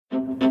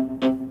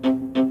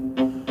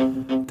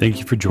Thank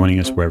you for joining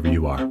us wherever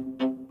you are.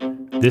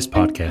 This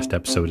podcast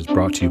episode is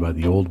brought to you by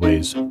the Old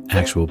Ways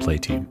Actual Play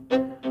Team.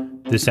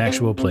 This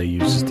actual play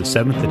uses the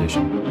 7th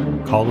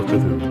edition Call of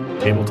Cthulhu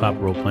tabletop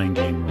role-playing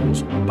game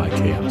rules by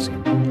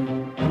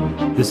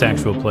Chaosium. This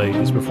actual play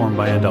is performed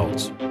by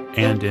adults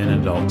and in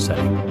an adult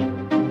setting.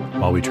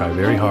 While we try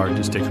very hard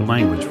to stick to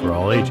language for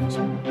all ages,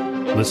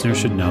 listeners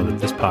should know that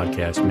this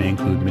podcast may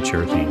include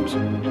mature themes.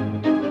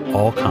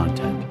 All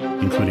content,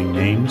 including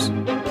names,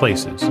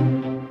 places,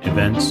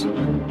 events,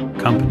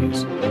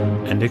 companies,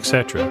 and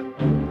etc.,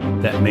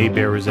 that may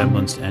bear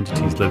resemblance to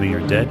entities living or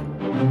dead,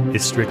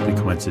 is strictly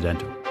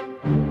coincidental.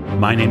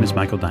 My name is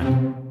Michael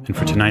Diamond, and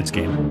for tonight's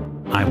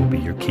game, I will be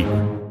your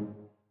keeper.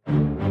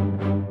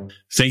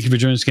 Thank you for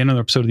joining us again on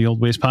another episode of the Old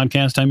Ways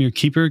Podcast. I'm your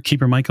keeper,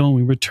 Keeper Michael, and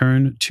we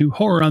return to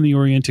Horror on the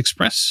Orient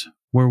Express,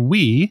 where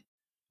we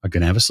are going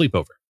to have a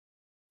sleepover.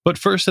 But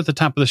first, at the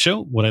top of the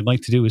show, what I'd like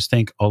to do is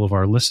thank all of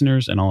our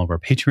listeners and all of our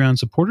Patreon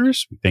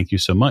supporters. Thank you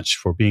so much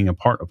for being a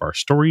part of our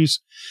stories.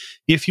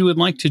 If you would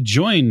like to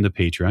join the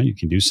Patreon, you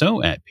can do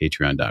so at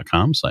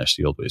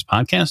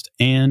patreon.com/theoldwayspodcast.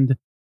 And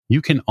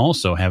you can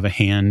also have a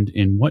hand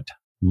in what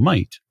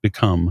might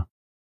become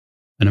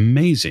an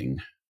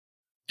amazing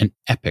and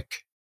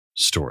epic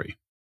story.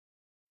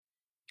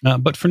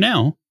 But for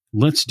now,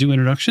 let's do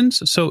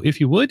introductions. So if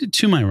you would,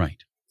 to my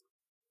right.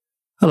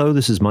 Hello,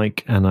 this is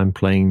Mike, and I'm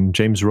playing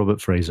James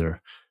Robert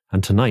Fraser.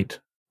 And tonight,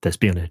 there's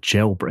been a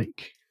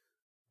jailbreak.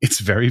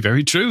 It's very,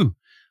 very true.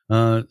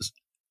 To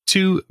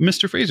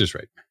Mr. Fraser's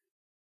right.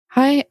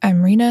 Hi,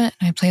 I'm Rena,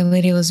 and I play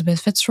Lady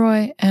Elisabeth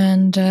Fitzroy,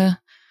 and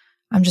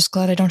I'm just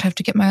glad I don't have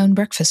to get my own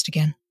breakfast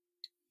again.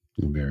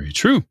 Very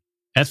true.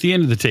 At the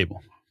end of the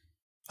table.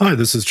 Hi,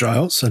 this is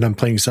Giles, and I'm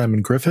playing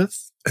Simon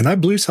Griffith, and I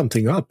blew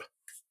something up.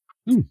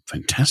 Ooh,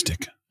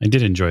 fantastic. I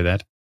did enjoy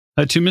that.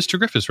 To Mr.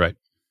 Griffith's right.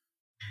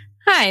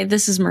 Hi,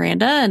 this is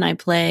Miranda, and I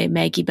play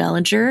Maggie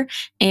Bellinger,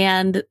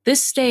 and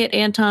this stay at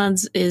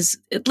Anton's is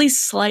at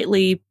least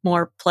slightly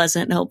more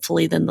pleasant,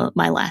 hopefully, than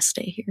my last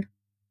stay here.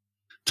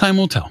 Time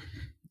will tell.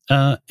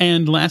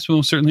 And last but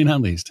most certainly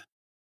not least.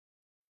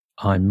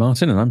 I'm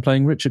Martin, and I'm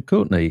playing Richard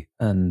Courtney,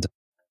 and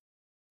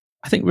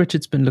I think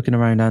Richard's been looking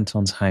around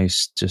Anton's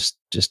house, just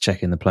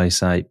checking the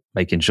place out,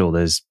 making sure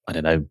there's, I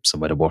don't know,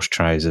 somewhere to wash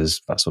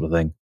trousers, that sort of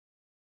thing.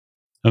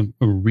 A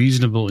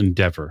reasonable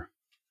endeavor.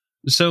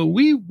 So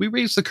we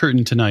raised the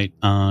curtain tonight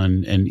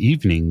on an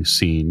evening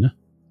scene,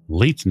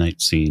 late night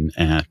scene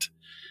at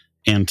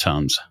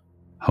Anton's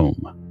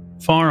home.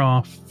 Far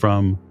off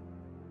from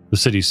the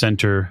city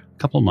center, a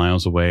couple of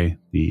miles away,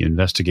 the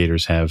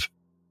investigators have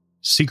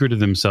secreted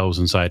themselves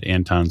inside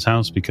Anton's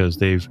house because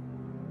they've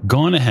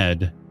gone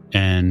ahead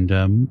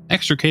and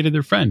extricated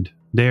their friend,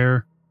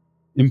 their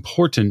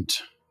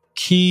important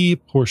key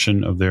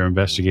portion of their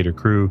investigator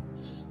crew,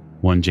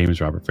 one James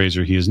Robert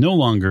Fraser. He is no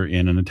longer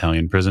in an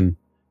Italian prison,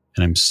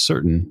 and I'm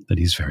certain that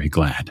he's very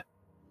glad.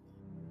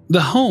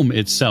 The home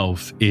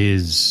itself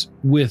is,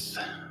 with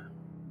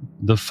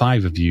the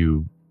five of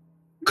you,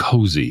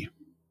 cozy.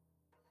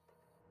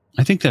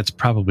 I think that's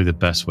probably the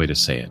best way to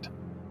say it.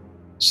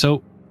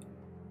 So,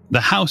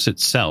 the house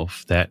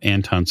itself that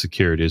Anton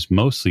secured is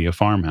mostly a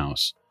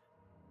farmhouse,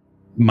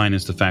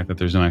 minus the fact that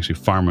there's no actually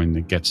farming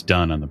that gets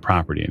done on the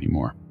property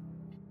anymore.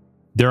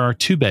 There are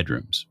 2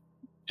 bedrooms,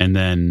 and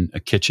then a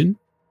kitchen,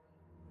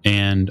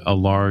 and a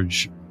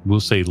large, we'll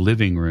say,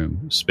 living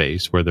room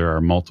space where there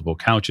are multiple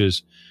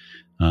couches.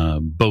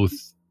 Both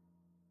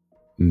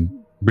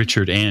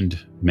Richard and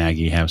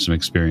Maggie have some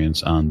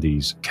experience on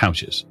these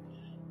couches,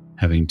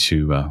 having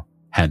to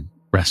had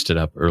rested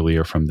up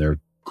earlier from their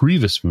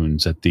grievous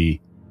wounds at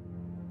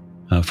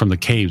from the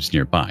caves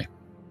nearby.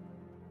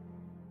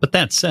 But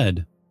that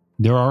said,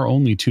 there are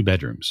only 2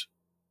 bedrooms.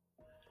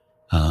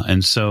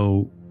 And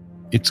so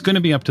it's going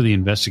to be up to the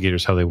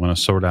investigators how they want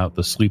to sort out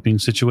the sleeping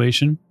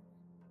situation.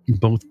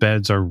 Both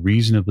beds are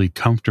reasonably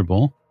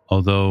comfortable,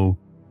 although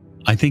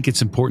I think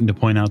it's important to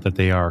point out that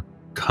they are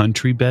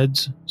country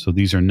beds. So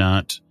these are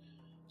not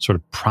sort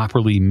of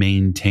properly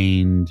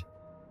maintained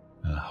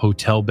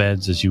hotel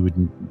beds as you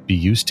would be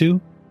used to.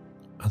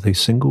 Are they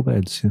single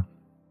beds? Yeah.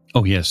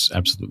 Oh, yes,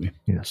 absolutely.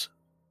 Yes.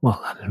 Well,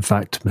 in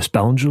fact, Miss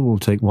Ballinger will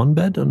take one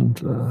bed and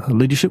her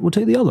ladyship will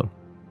take the other.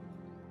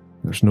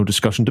 There's no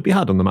discussion to be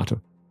had on the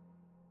matter.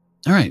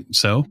 All right,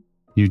 so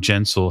you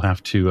gents will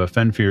have to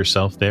fend for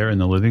yourself there in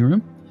the living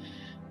room,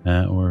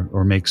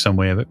 or make some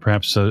way of it.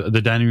 Perhaps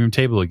the dining room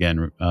table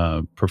again,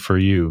 prefer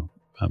you,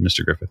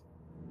 Mr. Griffith.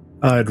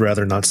 I'd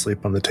rather not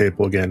sleep on the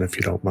table again, if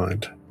you don't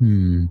mind.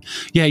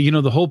 Yeah,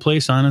 the whole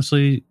place,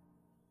 honestly,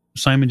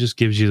 Simon just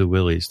gives you the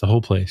willies, the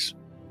whole place.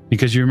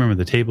 Because you remember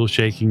the table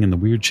shaking and the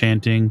weird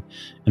chanting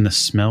and the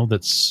smell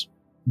that's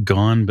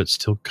gone but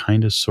still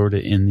kind of sort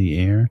of in the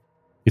air.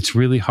 It's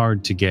really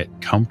hard to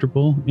get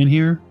comfortable in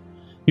here.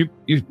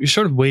 You're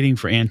sort of waiting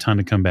for Anton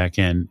to come back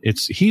in.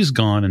 He's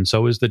gone, and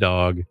so is the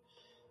dog.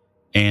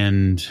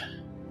 And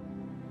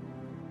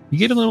you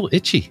get a little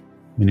itchy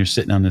when you're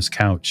sitting on this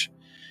couch.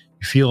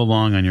 You feel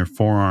along on your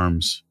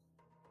forearms.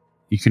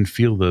 You can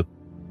feel the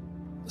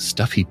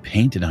stuff he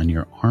painted on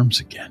your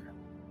arms again.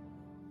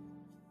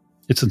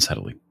 It's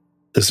unsettling.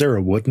 Is there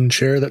a wooden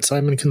chair that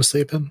Simon can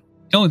sleep in?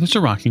 Oh, there's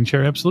a rocking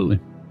chair, absolutely.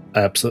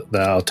 Absolutely.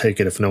 I'll take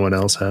it if no one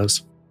else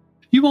has.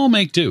 You all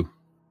make do,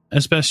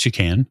 as best you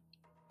can,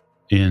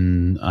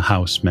 in a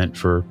house meant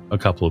for a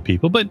couple of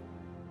people, but,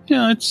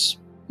 it's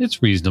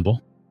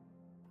reasonable.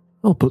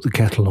 I'll put the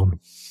kettle on.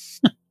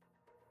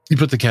 You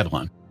put the kettle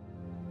on.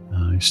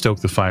 You stoke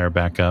the fire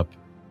back up,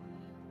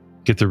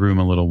 get the room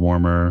a little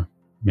warmer,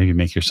 maybe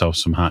make yourself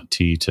some hot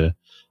tea to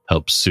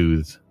help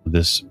soothe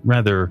this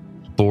rather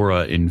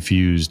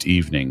Bora-infused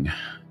evening.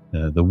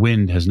 The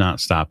wind has not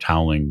stopped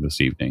howling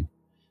this evening.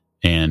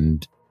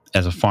 And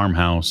as a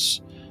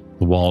farmhouse,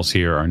 the walls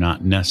here are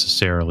not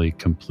necessarily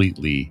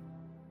completely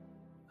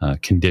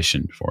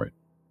conditioned for it.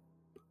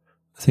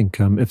 I think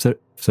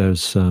if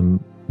there's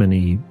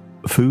any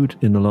food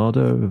in the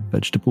larder,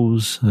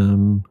 vegetables,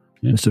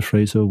 Mr.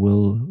 Fraser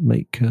will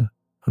make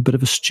a bit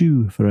of a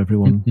stew for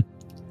everyone.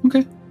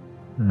 Okay.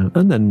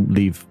 And then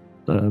leave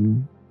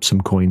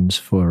some coins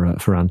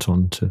for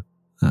Anton to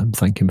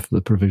thank him for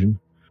the provision.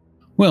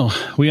 Well,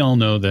 we all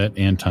know that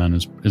Anton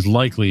is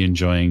likely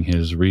enjoying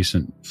his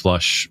recent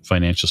flush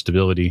financial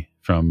stability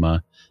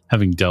from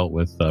having dealt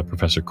with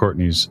Professor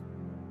Courtney's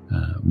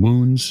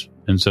wounds.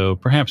 And so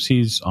perhaps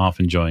he's off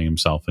enjoying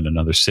himself in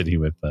another city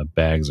with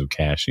bags of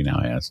cash he now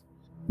has.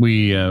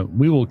 We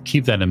will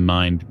keep that in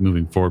mind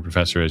moving forward,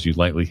 Professor, as you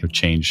likely have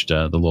changed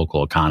the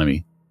local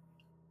economy.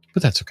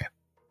 But that's okay.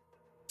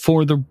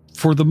 For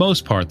the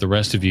most part, the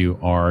rest of you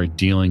are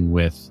dealing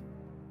with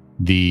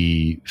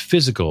the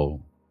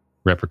physical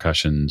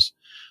repercussions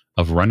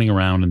of running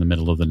around in the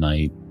middle of the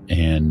night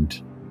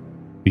and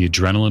the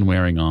adrenaline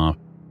wearing off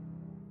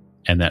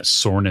and that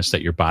soreness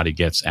that your body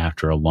gets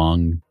after a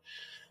long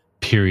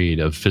period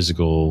of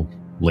physical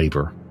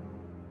labor.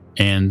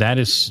 And that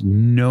is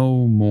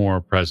no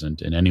more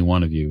present in any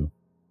one of you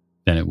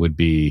than it would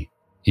be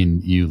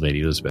in you,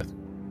 Lady Elisabeth.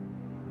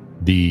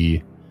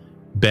 The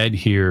bed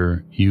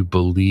here you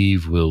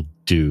believe will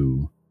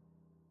do,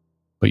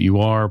 but you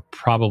are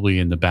probably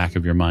in the back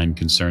of your mind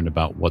concerned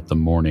about what the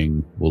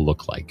morning will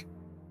look like,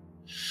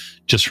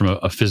 just from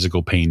a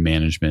physical pain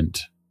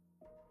management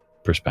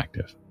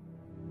perspective.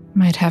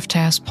 Might have to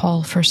ask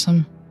Paul for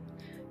some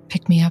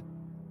pick-me-up.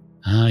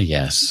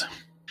 Yes.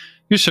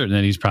 You're certain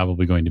that he's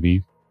probably going to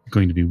be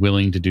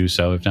willing to do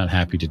so, if not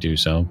happy to do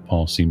so.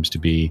 Paul seems to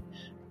be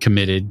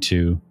committed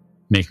to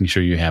making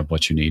sure you have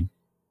what you need.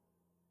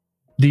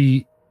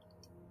 The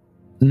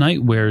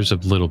night wears a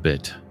little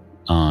bit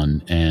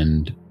on,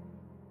 and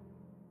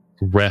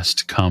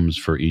rest comes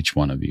for each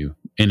one of you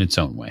in its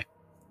own way.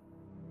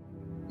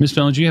 Miss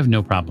Bellinger, you have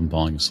no problem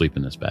falling asleep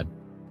in this bed.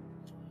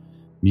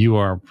 You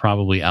are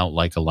probably out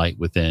like a light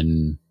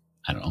within,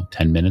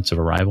 10 minutes of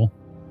arrival.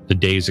 The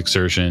day's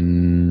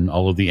exertion,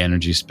 all of the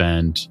energy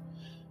spent,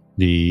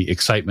 the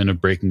excitement of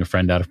breaking a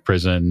friend out of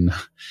prison.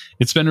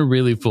 It's been a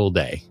really full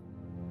day.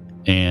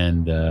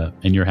 And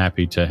you're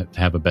happy to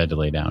have a bed to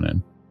lay down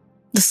in.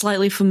 The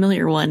slightly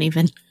familiar one,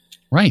 even.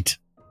 Right.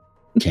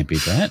 Can't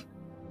beat that.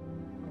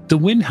 The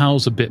wind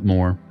howls a bit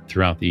more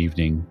throughout the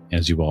evening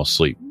as you all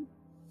sleep.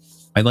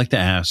 I'd like to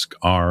ask,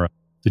 are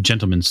the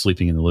gentlemen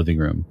sleeping in the living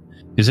room?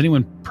 Is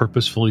anyone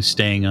purposefully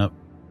staying up?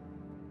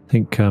 I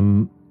think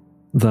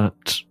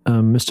that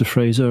Mr.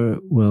 Fraser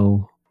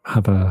will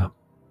have a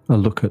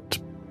look at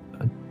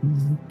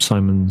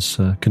Simon's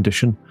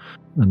condition,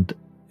 and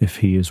if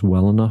he is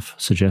well enough,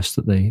 suggest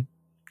that they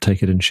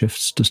take it in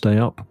shifts to stay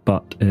up.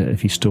 But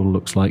if he still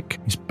looks like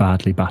he's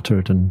badly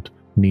battered and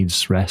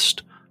needs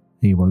rest,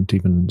 he won't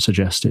even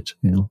suggest it.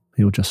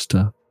 He'll just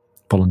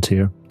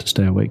volunteer to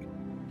stay awake.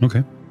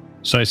 Okay.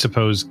 So I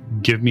suppose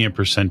give me a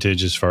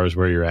percentage as far as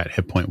where you're at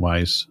hit point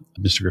wise,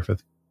 Mr.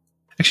 Griffith.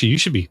 Actually, you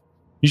should be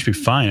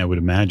fine, I would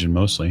imagine,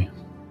 mostly.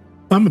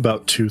 I'm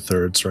about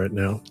 2/3 right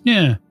now.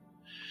 Yeah.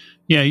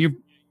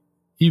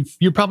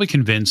 You're probably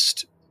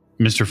convinced,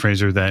 Mr.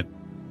 Fraser, that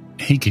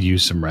he could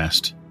use some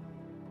rest.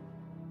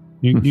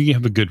 You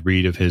have a good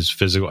read of his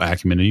physical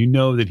acumen, and you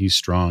know that he's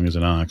strong as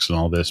an ox and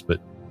all this, but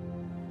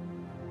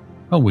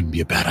it wouldn't be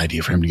a bad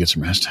idea for him to get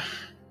some rest.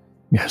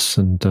 Yes,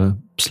 and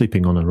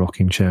sleeping on a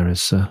rocking chair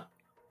is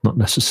not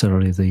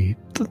necessarily the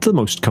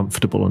most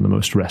comfortable and the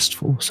most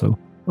restful, so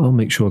I'll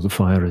make sure the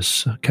fire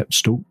is kept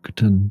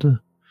stoked and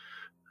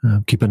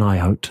keep an eye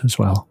out as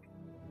well.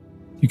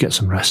 You get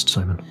some rest,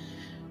 Simon.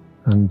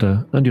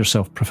 And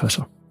yourself,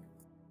 Professor.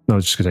 No, I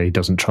was just going to say he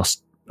doesn't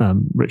trust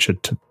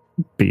Richard to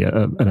be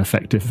an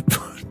effective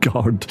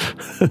guard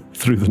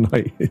through the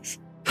night. He's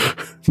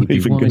not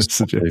even going to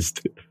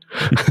suggest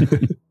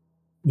it.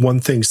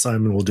 One thing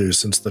Simon will do,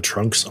 since the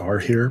trunks are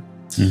here,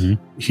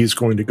 he's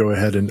going to go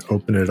ahead and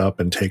open it up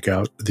and take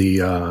out the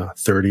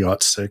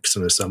 30-06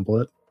 and assemble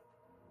it.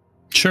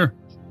 Sure.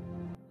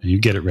 You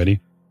get it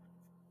ready.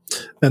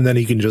 And then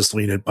he can just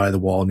lean it by the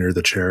wall near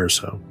the chair,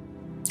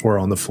 or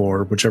on the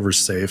floor, whichever's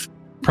safe.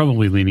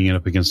 Probably leaning it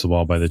up against the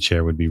wall by the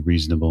chair would be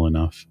reasonable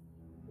enough.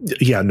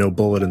 Yeah, no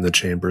bullet in the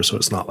chamber, so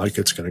it's not like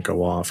it's going to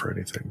go off or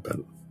anything.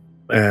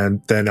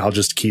 And then I'll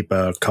just keep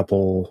a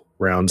couple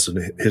rounds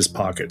in his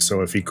pocket,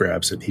 so if he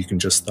grabs it, he can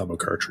just thumb a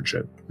cartridge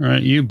in. All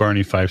right, you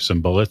Barney Fife some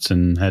bullets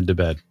and head to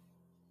bed.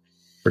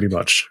 pretty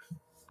much.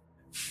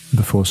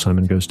 Before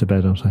Simon goes to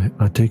bed,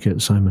 I take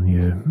it, Simon,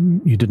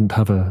 you didn't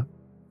have a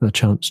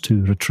chance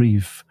to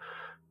retrieve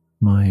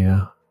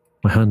my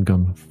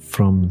handgun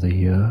from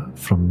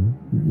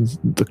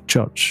the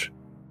church.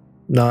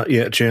 Not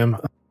yet, Jim.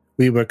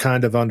 We were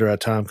kind of under a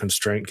time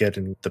constraint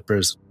getting the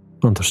prison.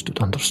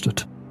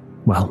 Understood.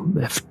 Well,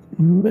 if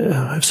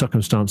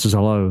circumstances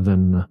allow,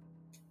 then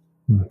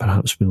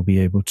perhaps we'll be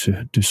able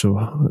to do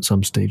so at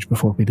some stage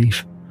before we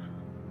leave.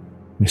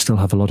 We still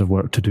have a lot of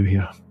work to do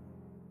here.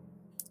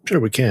 Sure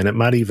we can. It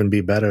might even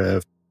be better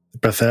if the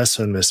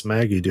Professor and Miss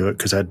Maggie do it,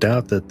 because I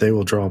doubt that they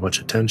will draw much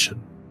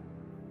attention.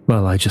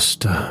 Well, I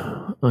just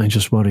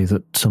worry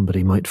that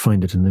somebody might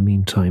find it in the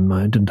meantime.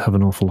 I didn't have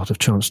an awful lot of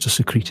chance to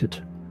secrete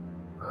it.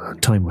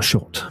 Time was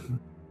short.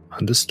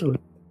 Understood.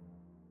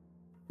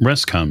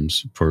 Rest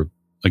comes for,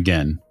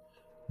 again,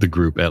 the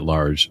group at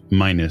large,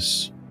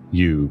 minus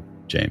you,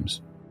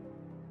 James,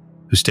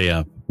 who stay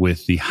up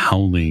with the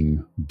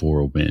howling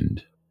bore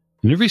wind.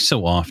 And every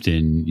so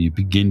often, you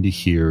begin to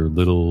hear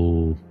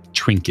little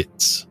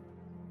trinkets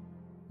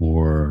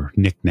or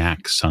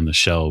knickknacks on the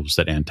shelves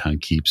that Anton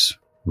keeps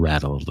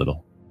rattle a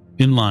little.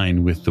 In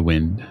line with the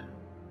wind,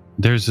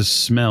 there's a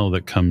smell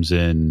that comes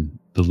in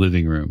the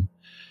living room,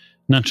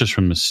 not just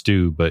from the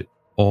stew, but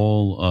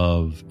all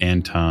of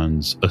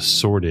Anton's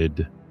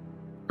assorted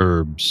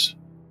herbs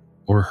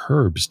or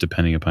herbs,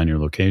 depending upon your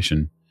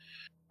location,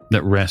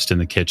 that rest in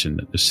the kitchen,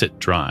 that sit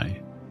dry.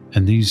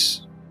 And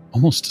these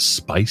almost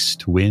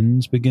spiced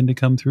winds begin to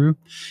come through.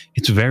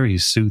 It's very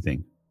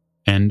soothing.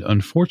 And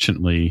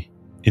unfortunately,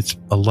 it's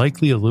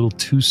likely a little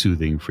too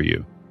soothing for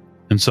you.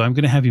 And so I'm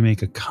going to have you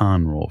make a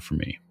con roll for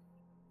me.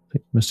 I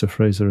think Mr.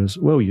 Fraser is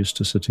well used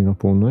to sitting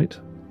up all night,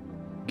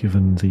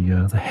 given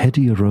the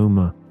heady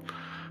aroma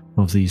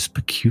of these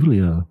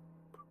peculiar,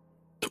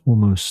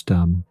 almost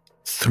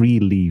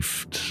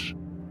three-leafed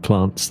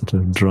plants that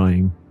are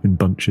drying in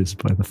bunches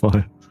by the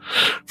fire.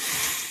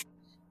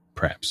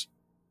 Perhaps.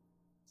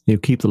 You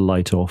keep the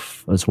light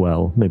off as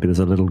well. Maybe there's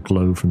a little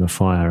glow from the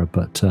fire,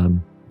 but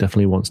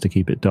definitely wants to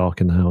keep it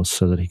dark in the house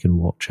so that he can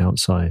watch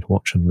outside,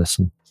 watch and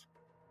listen.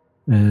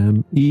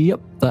 Yep,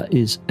 that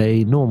is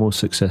a normal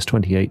success,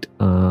 28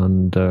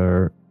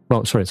 under...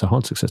 Well, sorry, it's a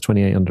hard success,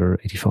 28 under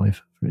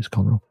 85 for his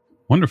con roll.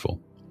 Wonderful.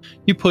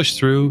 You push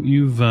through.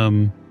 You've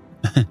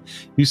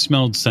you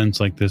smelled scents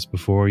like this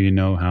before. You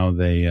know how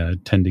they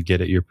tend to get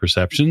at your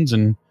perceptions,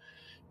 and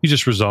you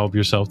just resolve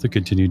yourself to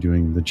continue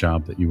doing the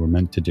job that you were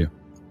meant to do.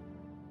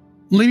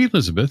 Lady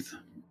Elisabeth.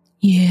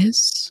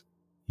 Yes?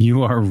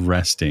 You are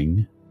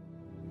resting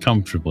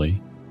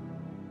comfortably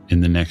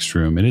in the next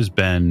room. It has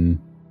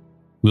been,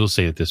 we'll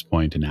say at this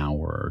point, an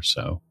hour or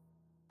so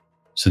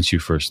since you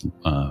first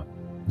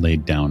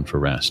laid down for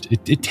rest.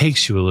 It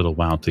takes you a little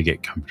while to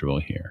get comfortable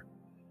here.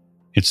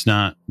 It's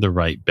not the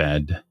right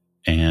bed,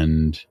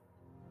 and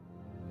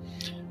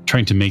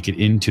trying to make it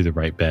into the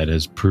right bed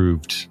has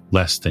proved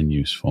less than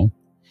useful.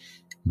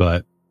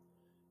 But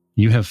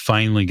you have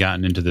finally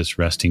gotten into this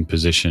resting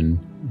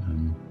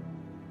position,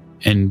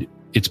 and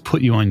it's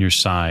put you on your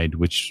side,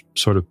 which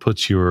sort of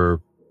puts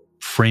your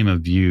frame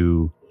of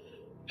view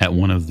at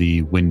one of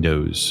the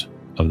windows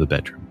of the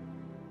bedroom.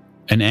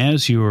 And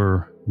as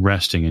you're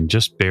resting and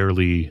just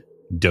barely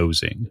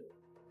dozing,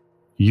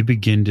 you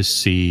begin to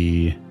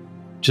see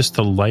just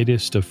the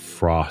lightest of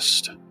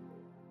frost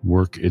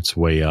work its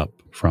way up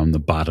from the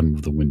bottom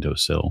of the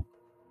windowsill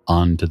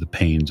onto the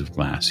panes of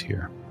glass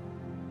here.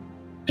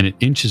 And it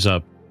inches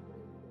up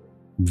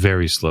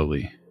very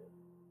slowly.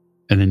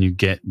 And then you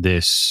get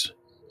this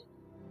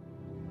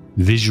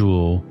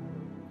visual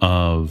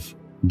of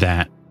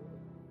that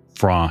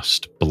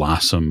frost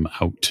blossom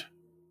out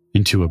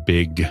into a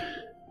big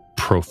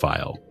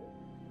profile.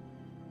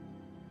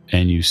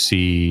 And you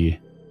see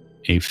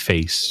a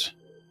face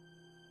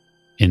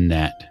in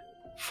that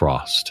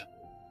frost.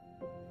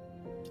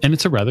 And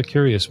it's a rather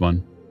curious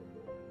one.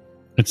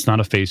 It's not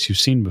a face you've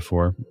seen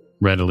before,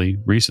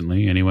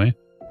 recently anyway.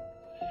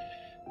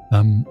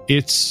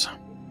 It's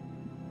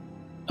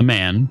a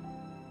man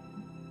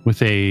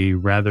with a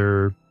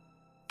rather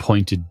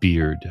pointed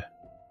beard,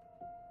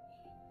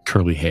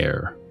 curly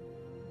hair,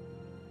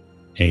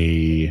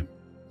 a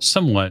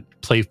somewhat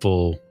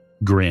playful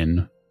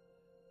grin,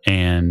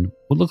 and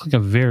what looked like a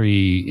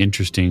very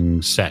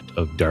interesting set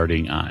of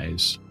darting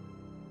eyes.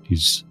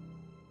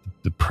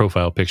 The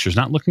profile picture is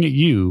not looking at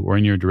you or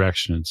in your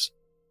direction. It's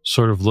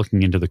sort of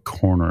looking into the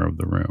corner of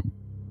the room.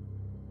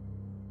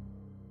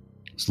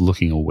 It's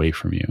looking away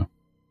from you.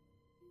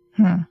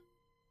 I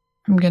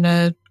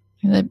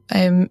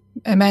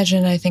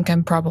imagine I think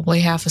I'm probably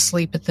half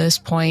asleep at this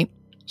point.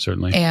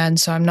 Certainly. And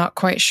so I'm not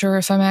quite sure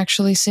if I'm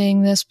actually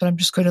seeing this, but I'm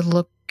just going to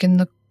look in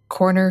the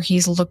corner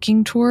he's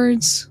looking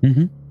towards.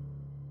 Mm-hmm.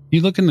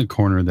 You look in the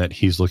corner that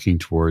he's looking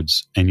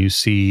towards, and you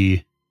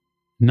see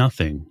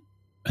nothing.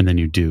 And then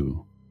you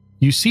do.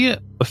 You see a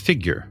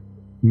figure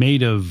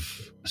made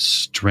of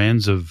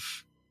strands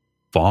of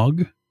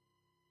fog.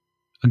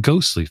 A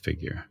ghostly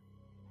figure.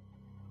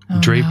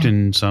 Draped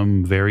in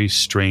some very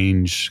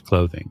strange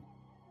clothing.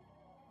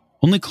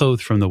 Only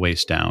clothed from the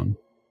waist down.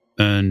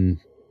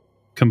 And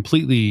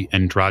completely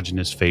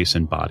androgynous face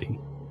and body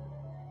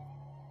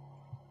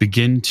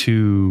begin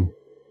to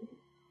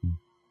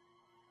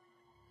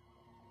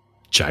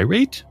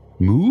gyrate,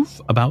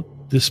 move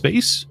about the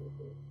space,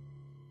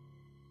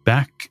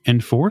 back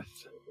and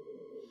forth,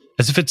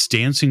 as if it's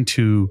dancing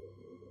to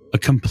a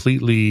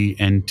completely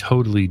and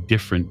totally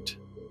different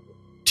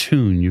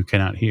tune you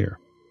cannot hear.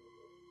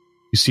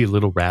 You see a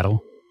little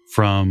rattle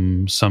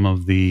from some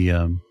of the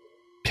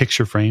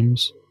picture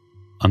frames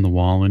on the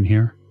wall in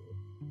here.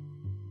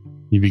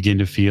 You begin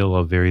to feel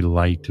a very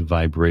light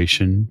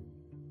vibration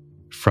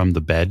from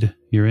the bed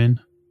you're in.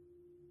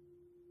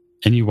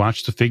 And you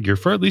watch the figure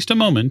for at least a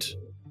moment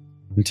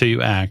until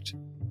you act,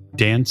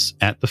 dance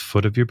at the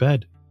foot of your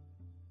bed.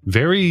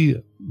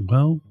 Very,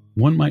 well,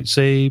 one might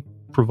say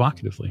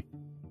provocatively.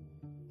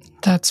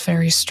 That's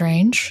very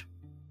strange.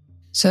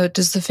 So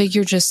does the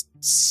figure just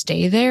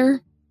stay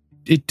there?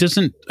 It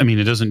doesn't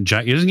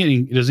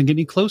get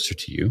any closer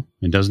to you.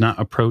 It does not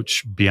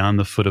approach beyond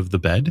the foot of the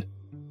bed.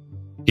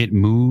 It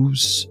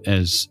moves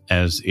as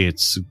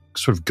its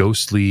sort of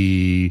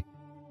ghostly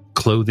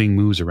clothing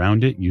moves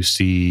around it. You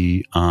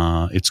see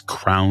it's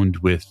crowned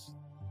with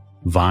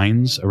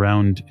vines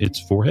around its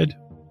forehead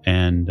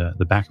and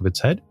the back of its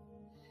head.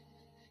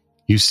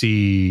 You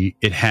see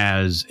it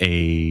has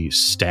a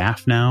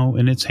staff now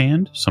in its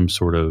hand, some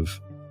sort of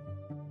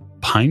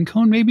pine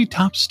cone, maybe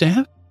top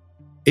staff.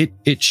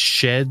 It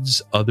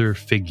sheds other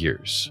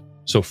figures.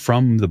 So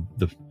from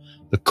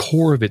the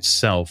core of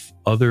itself,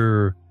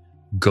 other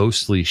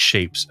ghostly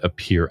shapes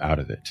appear out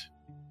of it.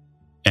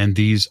 And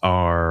these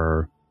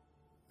are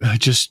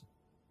just,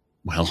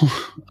 well,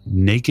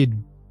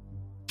 naked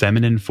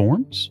feminine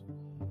forms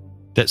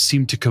that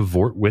seem to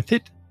cavort with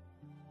it.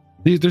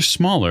 They're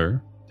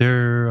smaller.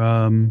 They're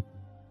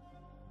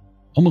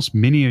almost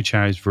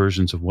miniaturized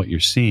versions of what you're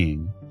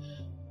seeing.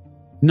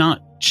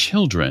 Not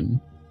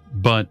children,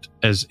 but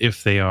as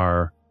if they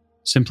are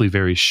simply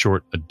very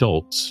short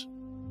adults.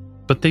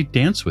 But they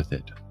dance with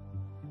it.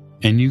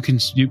 And you can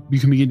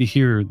begin to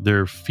hear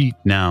their feet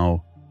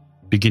now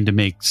begin to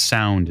make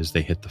sound as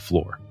they hit the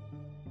floor.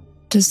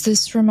 Does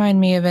this remind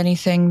me of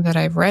anything that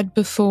I've read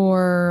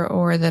before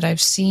or that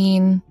I've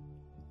seen?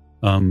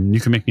 You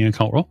can make me an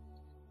occult roll.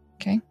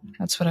 Okay,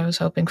 that's what I was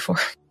hoping for.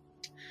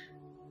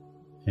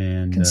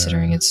 And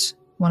considering it's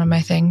one of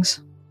my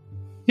things.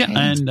 Yeah, Okay,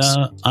 and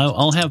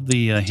I'll have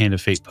the Hand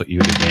of Fate put you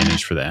at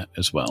advantage for that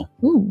as well.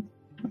 Ooh,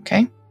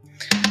 okay.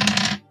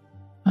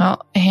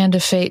 Well, Hand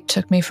of Fate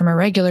took me from a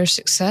regular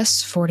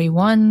success,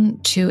 41,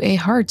 to a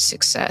hard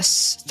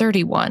success,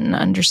 31,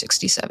 under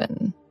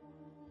 67.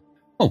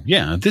 Oh,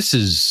 yeah, this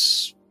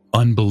is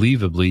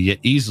unbelievably yet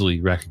easily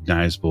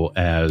recognizable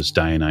as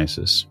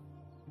Dionysus.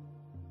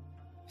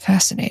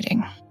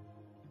 Fascinating.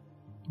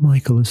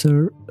 Michael, is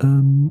there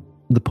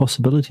the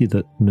possibility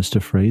that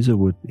Mr. Fraser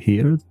would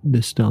hear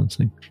this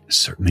dancing? It's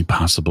certainly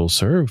possible,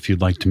 sir, if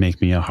you'd like to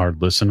make me a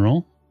hard listen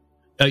roll.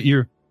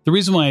 The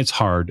reason why it's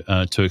hard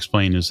to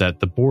explain is that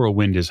the Bora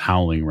wind is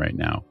howling right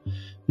now.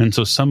 And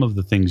so some of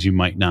the things you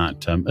might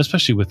not,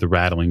 especially with the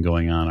rattling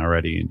going on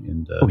already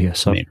in the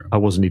main room. I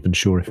wasn't even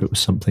sure if it was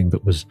something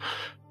that was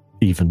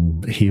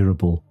even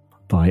hearable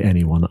by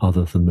anyone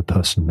other than the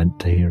person meant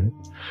to hear it.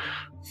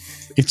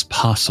 It's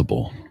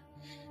possible.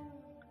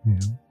 Yeah.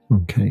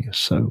 Okay,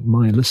 so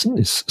my listen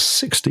is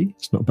 60.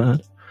 It's not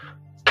bad.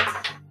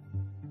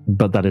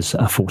 But that is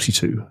a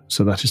 42,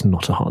 so that is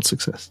not a hard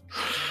success.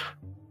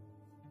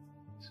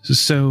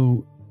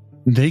 So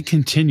they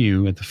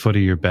continue at the foot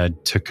of your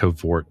bed to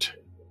cavort,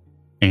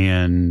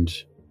 and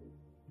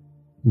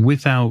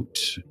without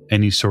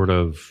any sort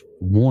of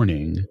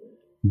warning,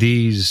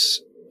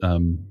 these,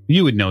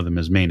 you would know them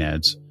as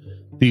maenads,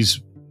 these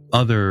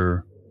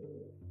other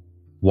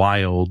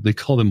wild, they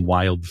call them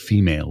wild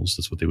females,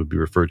 that's what they would be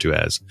referred to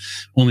as,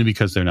 only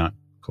because they're not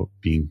quote,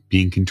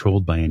 being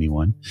controlled by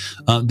anyone.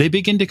 They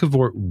begin to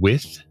cavort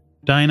with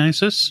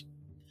Dionysus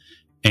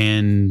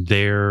and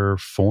their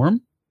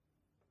form.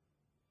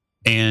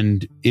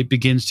 And it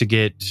begins to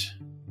get,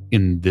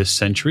 in this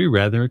century,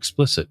 rather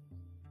explicit.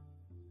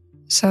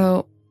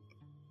 So,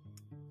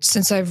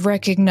 since I've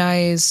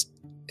recognized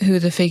who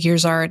the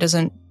figures are, it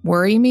doesn't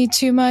worry me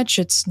too much.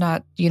 It's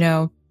not,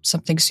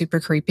 something super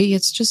creepy.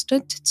 It's just,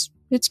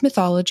 it's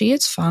mythology.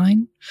 It's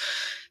fine.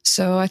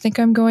 So I think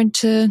I'm going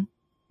to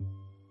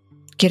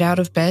get out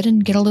of bed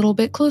and get a little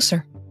bit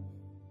closer.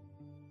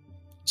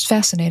 It's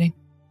fascinating.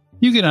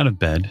 You get out of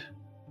bed.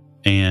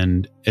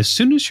 And as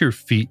soon as your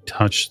feet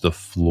touch the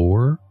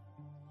floor,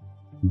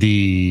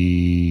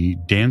 the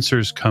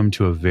dancers come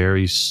to a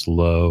very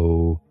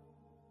slow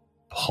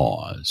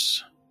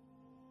pause.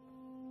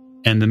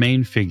 And the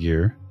main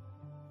figure,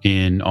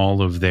 in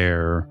all of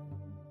their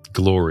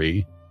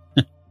glory,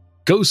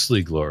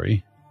 ghostly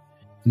glory,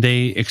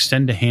 they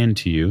extend a hand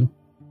to you,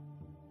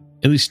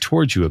 at least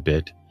towards you a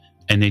bit,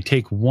 and they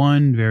take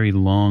one very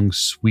long,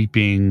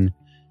 sweeping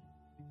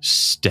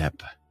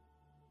step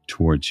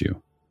towards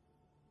you.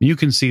 You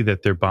can see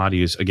that their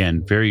body is,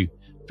 again, very,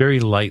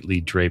 very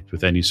lightly draped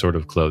with any sort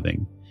of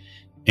clothing.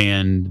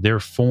 And their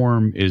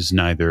form is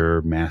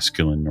neither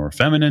masculine nor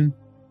feminine.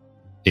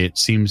 it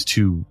seems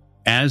to,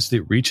 as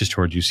it reaches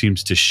toward you,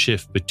 seems to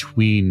shift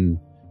between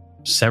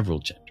several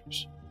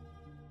genders.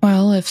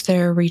 Well, if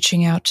they're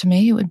reaching out to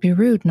me, it would be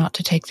rude not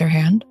to take their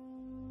hand.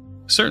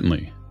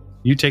 Certainly.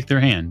 You take their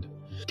hand.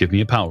 Give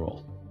me a power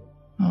roll.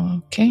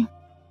 Okay.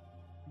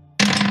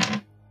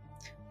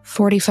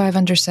 45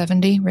 under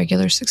 70,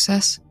 regular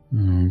success.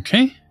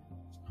 Okay.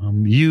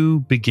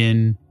 You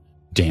begin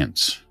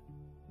dance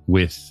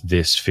with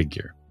this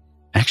figure.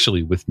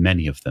 Actually, with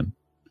many of them.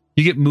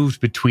 You get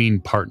moved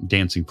between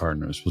dancing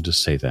partners, we'll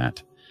just say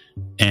that.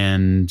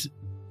 And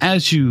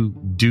as you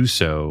do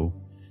so,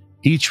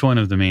 each one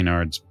of the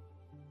Maynards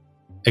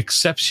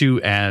accepts you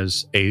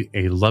as a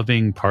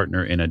loving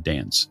partner in a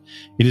dance.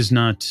 It is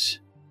not,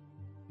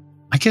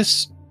 I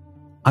guess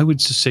I would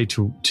just say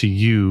to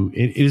you,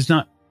 it's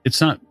not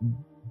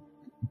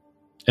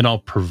at all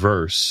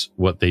perverse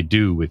what they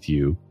do with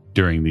you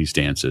during these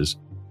dances,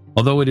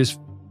 although it is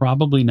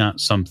probably not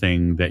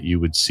something that you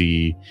would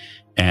see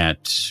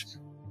at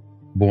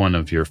one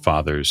of your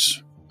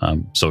father's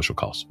social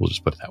calls. We'll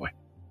just put it that way.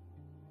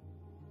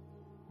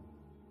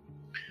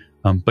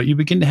 But you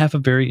begin to have a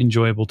very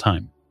enjoyable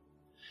time.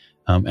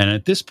 And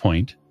at this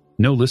point,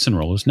 no listen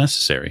roll is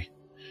necessary.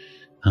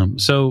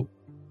 So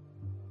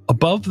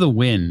above the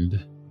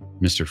wind,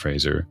 Mr.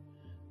 Fraser,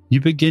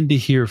 you begin to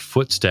hear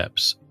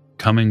footsteps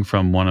coming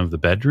from one of the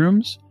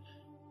bedrooms,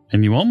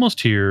 and you almost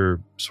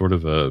hear sort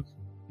of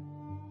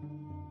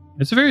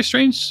it's a very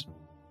strange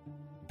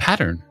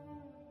pattern.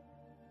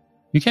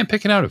 You can't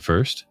pick it out at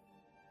first.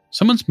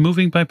 Someone's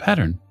moving by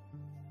pattern.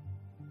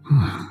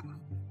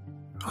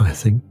 I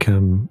think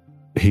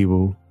he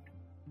will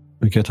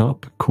get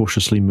up,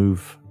 cautiously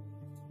move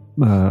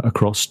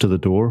across to the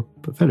door,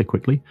 but fairly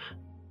quickly,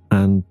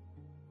 and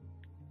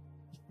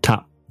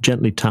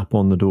gently tap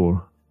on the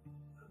door.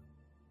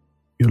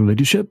 Your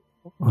ladyship,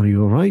 are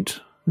you all right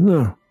in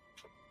there?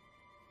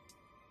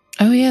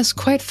 Oh yes,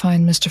 quite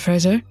fine, Mr.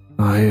 Fraser.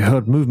 I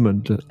heard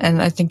movement.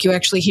 And I think you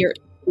actually hear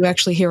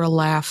a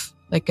laugh,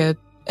 like an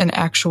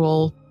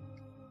actual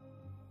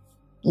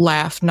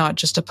laugh, not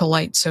just a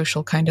polite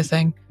social kind of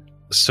thing.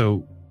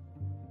 So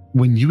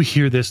when you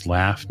hear this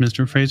laugh,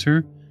 Mr.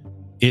 Fraser,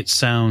 it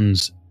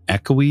sounds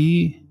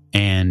echoey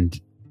and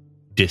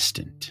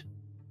distant.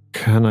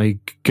 Can I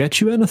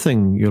get you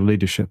anything, your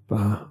ladyship?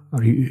 Are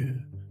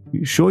you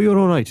sure you're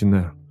all right in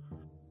there?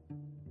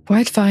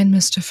 Quite fine,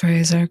 Mr.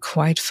 Fraser,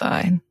 quite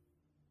fine.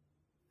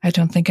 I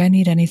don't think I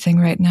need anything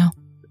right now.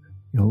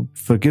 You'll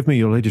forgive me,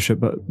 your ladyship,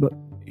 but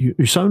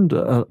you sound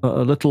a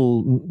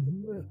little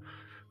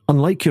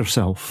unlike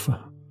yourself.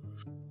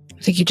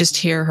 I think you just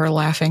hear her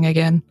laughing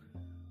again.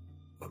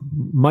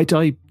 Might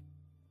I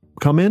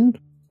come in?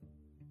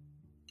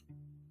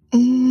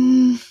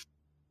 I'm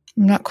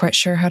not quite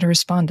sure how to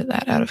respond to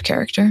that out of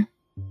character.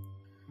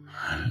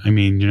 I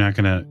mean,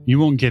 you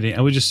won't get it.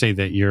 I would just say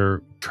that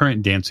your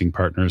current dancing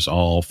partners,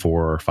 all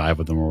 4 or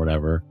 5 of them or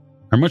whatever,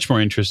 are much more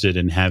interested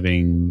in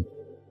having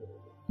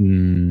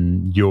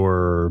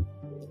your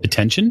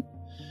attention.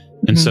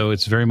 And so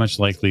it's very much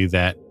likely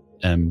that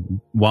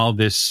while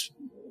this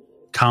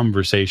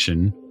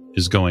conversation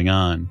is going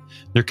on,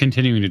 they're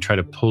continuing to try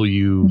to pull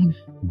you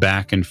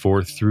back and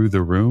forth through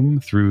the room,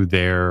 through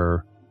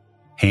their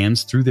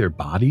hands, through their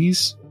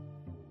bodies.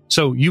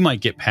 So you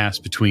might get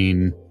passed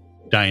between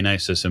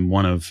Dionysus and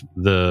one of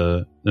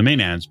the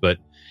Maenads, but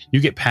you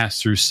get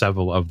passed through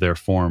several of their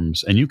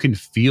forms, and you can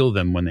feel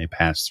them when they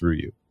pass through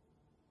you.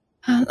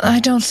 I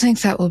don't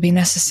think that will be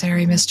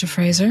necessary, Mr.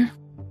 Fraser.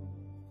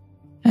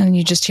 And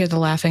you just hear the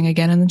laughing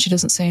again, and then she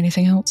doesn't say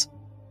anything else.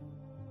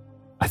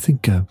 I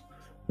think,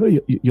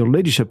 your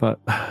ladyship,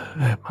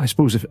 I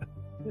suppose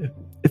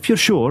if you're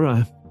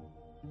sure,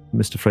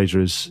 Mr. Fraser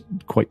is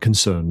quite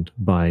concerned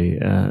by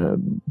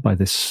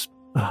this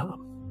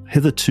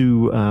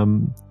hitherto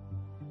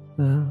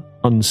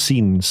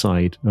unseen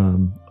side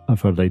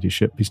of her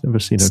ladyship. He's never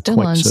seen her still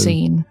quite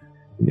unseen.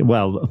 So.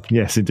 Well,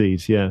 yes,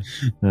 indeed, yeah.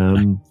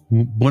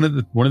 One of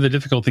the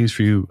difficult things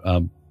for you,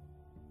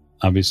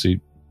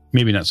 obviously,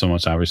 maybe not so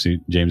much,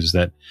 obviously, James, is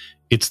that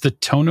it's the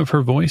tone of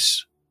her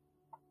voice.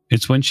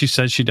 It's when she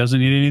says she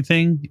doesn't need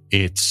anything.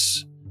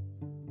 It's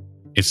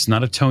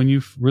not a tone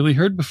you've really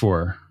heard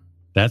before.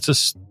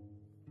 That's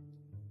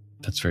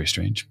very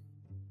strange.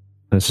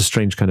 And it's a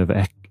strange kind of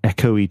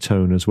echoey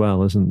tone as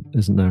well,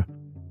 isn't there?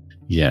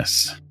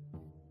 Yes.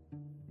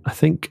 I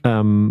think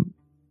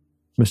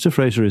Mr.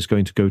 Fraser is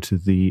going to go to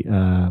the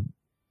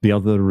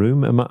other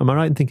room. Am I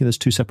right in thinking there's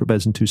 2 separate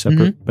beds and 2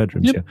 separate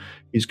bedrooms? Yep. Yeah.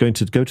 He's going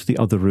to go to the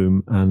other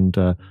room, and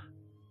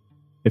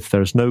if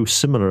there's no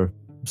similar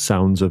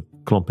sounds of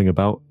clomping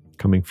about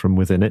coming from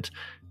within it,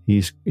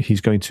 he's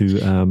going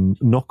to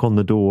knock on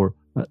the door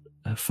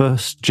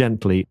first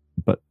gently,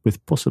 but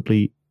with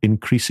possibly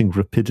increasing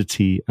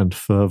rapidity and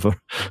fervor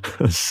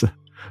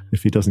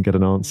if he doesn't get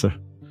an answer.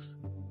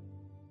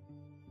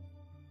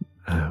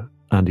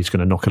 And he's going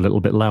to knock a little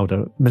bit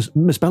louder.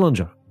 Miss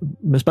Bellinger,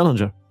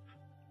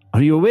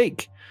 are you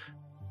awake?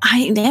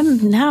 I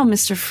am now,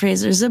 Mr.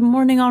 Fraser. Is it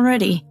morning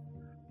already?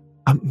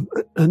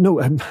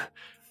 No,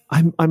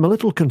 I'm a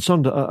little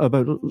concerned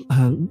about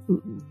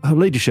her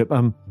ladyship.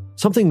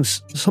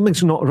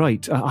 something's not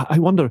right. I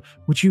wonder,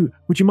 would you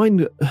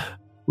mind?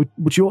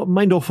 Would you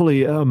mind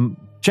awfully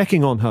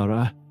checking on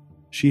her?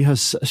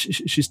 She's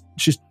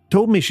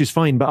told me she's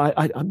fine, but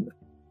I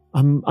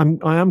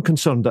am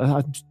concerned.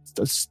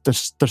 There's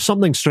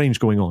something strange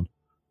going on.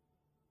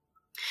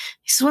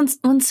 Just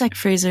one sec,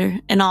 Fraser,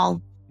 and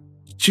I'll...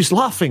 She's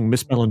laughing,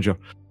 Miss Bellinger.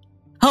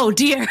 Oh,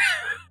 dear.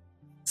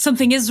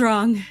 Something is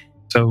wrong.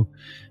 So,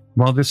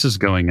 while this is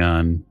going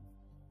on,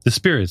 the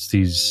spirits,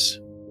 these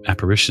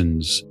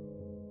apparitions,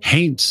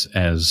 haints,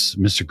 as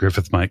Mr.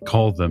 Griffith might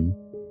call them,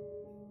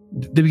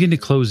 they begin to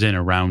close in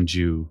around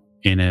you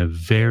in a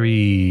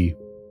very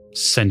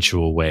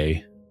sensual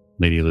way,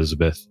 Lady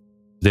Elisabeth.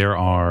 There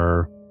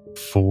are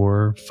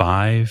 4,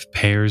 5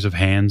 pairs of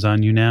hands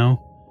on you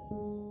now,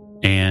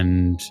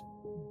 and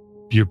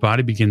your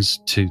body begins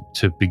to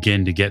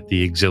begin to get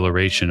the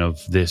exhilaration of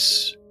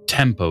this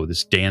tempo,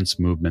 this dance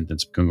movement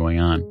that's going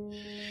on.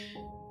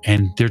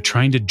 And they're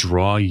trying to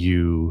draw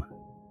you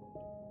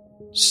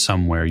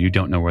somewhere. You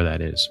don't know where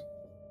that is.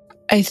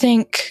 I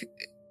think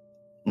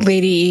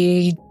Lady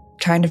E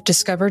kind of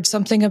discovered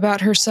something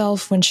about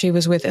herself when she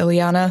was with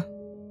Ileana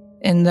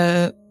in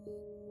the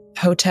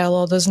hotel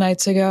all those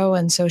nights ago,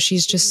 and so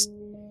she's just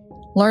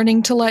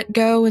learning to let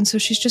go, and so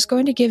she's just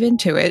going to give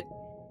into it.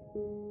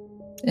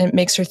 And it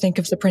makes her think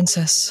of the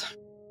princess.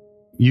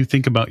 You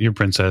think about your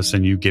princess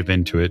and you give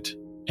into it.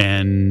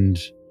 And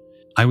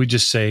I would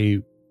just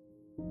say,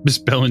 Miss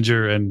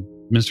Bellinger and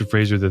Mr.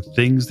 Fraser, the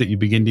things that you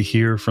begin to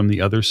hear from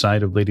the other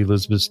side of Lady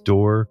Elisabeth's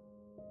door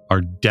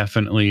are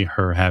definitely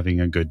her having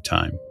a good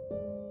time.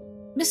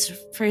 Mr.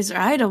 Fraser,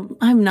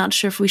 I'm not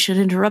sure if we should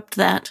interrupt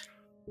that.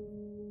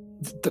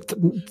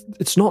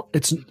 There's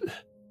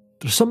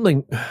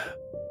something...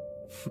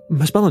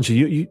 Miss Bellinger,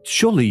 you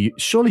surely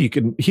you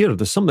can hear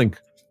there's something...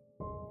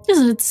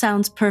 It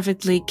sounds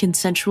perfectly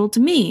consensual to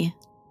me.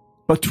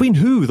 Between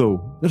who,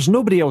 though? There's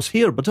nobody else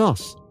here but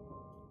us.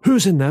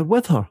 Who's in there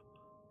with her?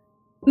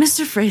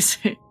 Mr.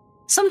 Fraser,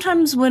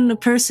 sometimes when a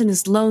person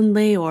is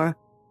lonely or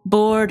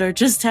bored or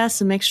just has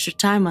some extra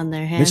time on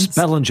their hands... Miss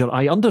Bellinger,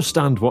 I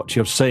understand what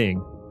you're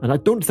saying, and I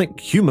don't think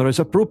humour is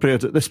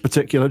appropriate at this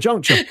particular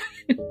juncture.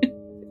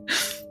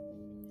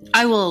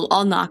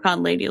 I'll knock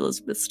on Lady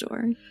Elisabeth's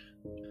door.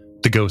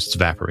 The ghosts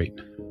evaporate.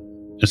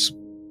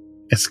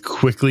 As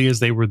quickly as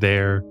they were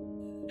there,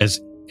 as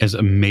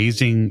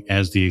amazing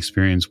as the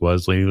experience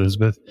was, Lady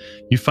Elisabeth,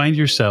 you find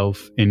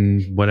yourself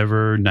in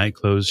whatever night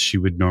clothes she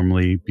would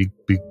normally be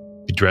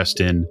dressed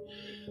in,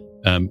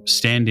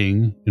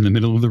 standing in the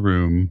middle of the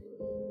room,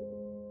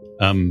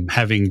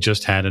 having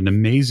just had an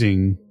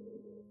amazing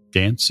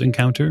dance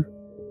encounter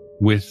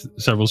with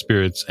several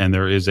spirits, and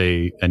there is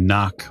a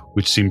knock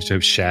which seems to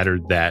have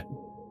shattered that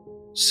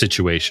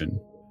situation,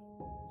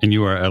 and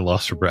you are at a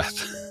loss for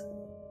breath.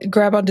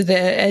 Grab onto the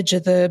edge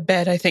of the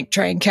bed, I think,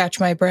 try and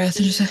catch my breath.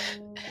 And just,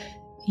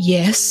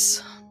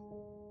 yes?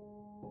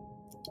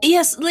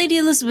 Yes, Lady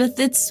Elisabeth,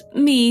 it's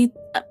me,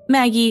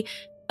 Maggie.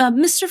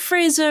 Mr.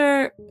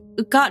 Fraser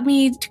got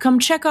me to come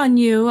check on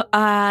you.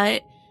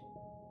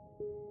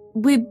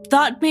 We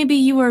thought maybe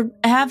you were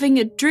having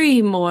a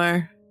dream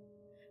or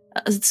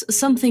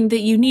something that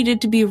you needed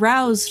to be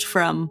roused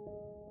from.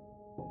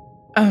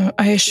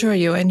 I assure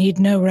you, I need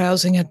no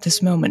rousing at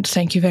this moment.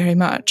 Thank you very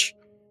much.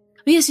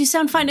 Yes, you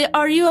sound fine.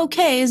 Are you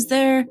okay? Is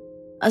there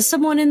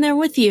someone in there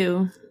with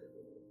you?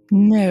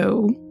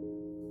 No.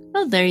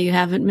 Oh, there you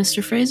have it,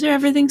 Mr. Fraser.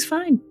 Everything's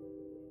fine.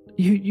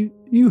 You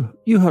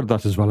heard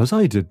that as well as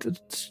I did.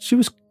 She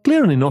was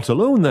clearly not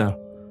alone there.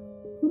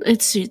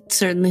 It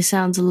certainly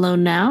sounds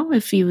alone now.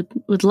 If you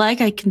would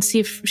like, I can see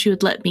if she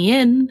would let me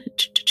in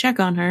to check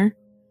on her.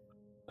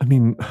 I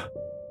mean,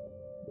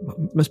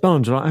 Miss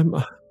Bellinger, I'm...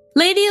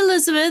 Lady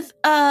Elisabeth,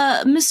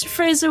 Mr.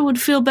 Fraser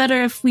would feel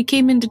better if we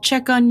came in to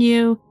check on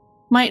you.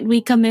 Might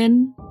we come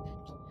in?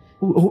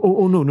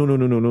 Oh no!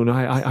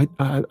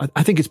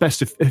 I think it's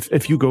best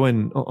if you go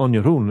in on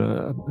your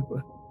own.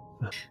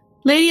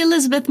 Lady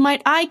Elisabeth,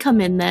 might I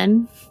come in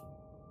then?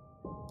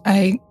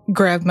 I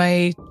grab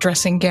my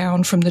dressing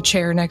gown from the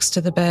chair next to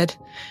the bed.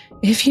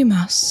 If you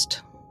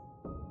must.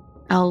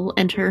 I'll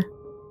enter.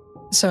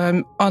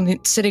 So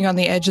I'm sitting on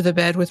the edge of the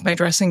bed with my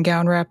dressing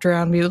gown wrapped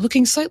around me,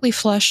 looking slightly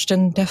flushed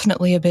and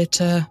definitely a bit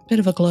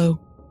of a glow.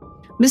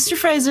 Mr.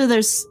 Fraser,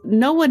 there's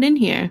no one in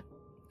here.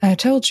 I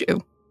told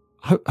you.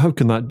 How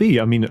can that be?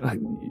 I mean,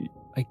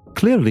 I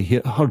clearly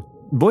heard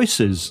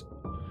voices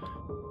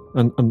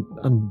and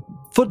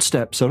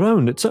footsteps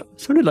around. It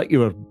sounded like you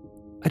were,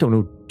 I don't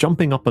know,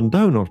 jumping up and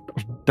down or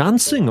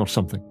dancing or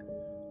something.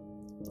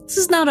 This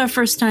is not our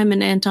first time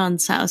in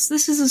Anton's house.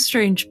 This is a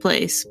strange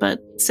place, but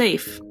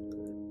safe.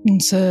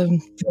 It's a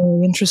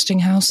very interesting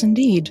house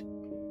indeed.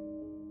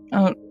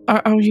 Are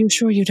you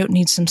sure you don't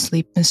need some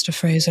sleep, Mr.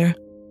 Fraser?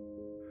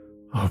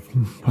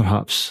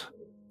 Perhaps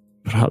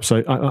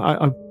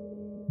I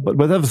but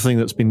with everything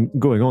that's been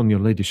going on, Your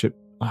Ladyship,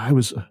 I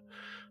was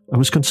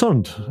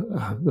concerned.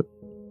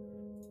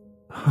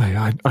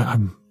 I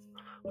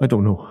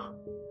don't know.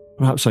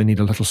 Perhaps I need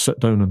a little sit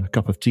down and a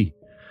cup of tea.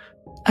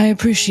 I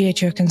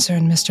appreciate your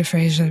concern, Mr.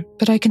 Fraser,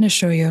 but I can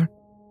assure you,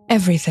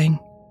 everything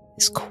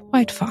He's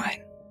quite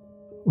fine.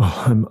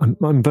 Well,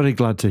 I'm very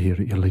glad to hear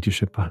it, Your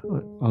Ladyship. I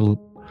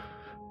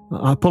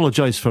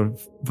apologise for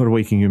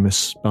waking you,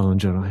 Miss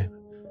Ballinger.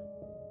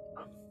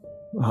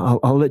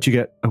 I'll let you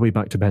get away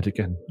back to bed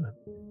again.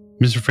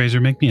 Mr.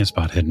 Fraser, make me a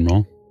spot hidden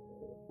roll.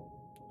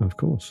 Of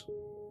course.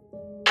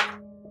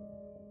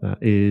 That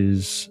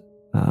is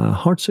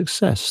hard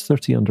success,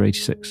 30 under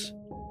 86.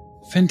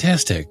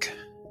 Fantastic.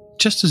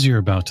 Just as you're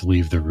about to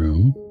leave the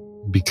room,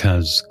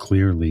 because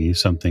clearly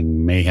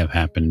something may have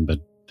happened, but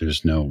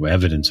there's no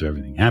evidence of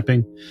everything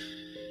happening,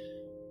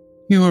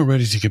 you are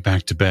ready to get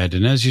back to bed.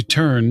 And as you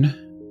turn,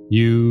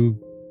 you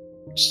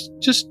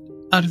just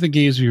out of the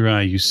gaze of your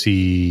eye, you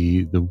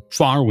see the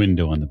far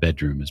window on the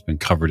bedroom has been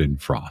covered in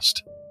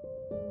frost.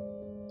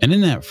 And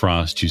in that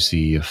frost, you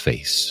see a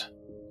face.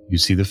 You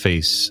see the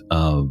face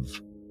of,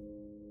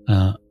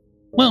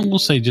 we'll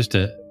say just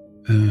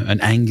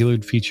an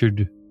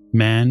angular-featured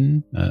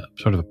man,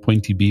 sort of a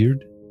pointy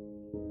beard,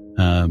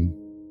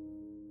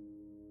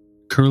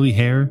 curly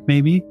hair,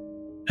 maybe.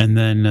 And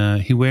then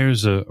he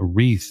wears a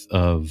wreath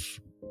of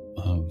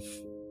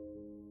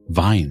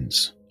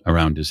vines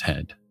around his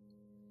head.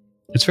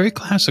 It's very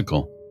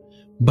classical,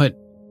 but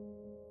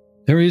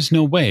there is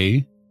no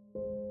way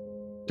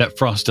that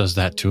frost does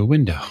that to a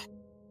window.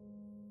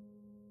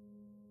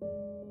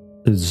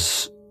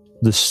 Does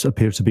this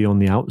appear to be on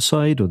the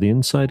outside or the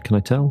inside? Can I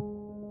tell?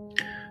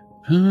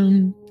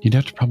 You'd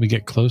have to probably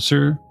get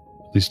closer,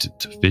 at least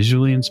to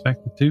visually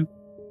inspect the two.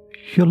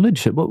 Your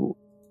Lordship,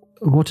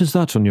 what is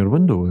that on your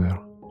window there?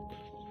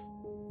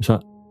 Is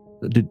that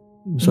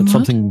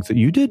something that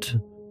you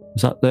did?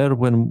 Was that there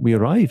when we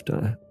arrived?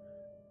 A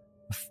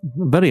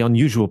very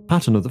unusual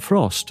pattern of the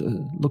frost.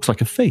 Looks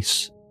like a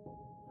face.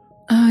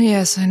 Oh,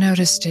 yes, I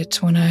noticed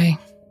it when I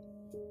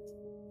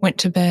went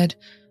to bed.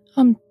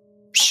 I'm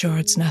sure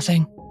it's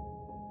nothing.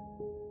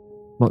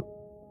 Well,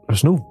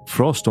 there's no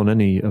frost on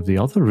any of the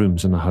other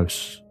rooms in the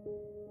house.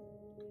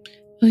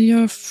 Well,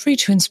 you're free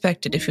to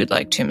inspect it if you'd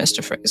like to,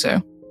 Mr.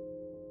 Fraser.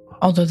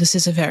 Although this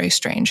is a very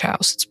strange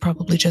house, it's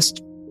probably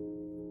just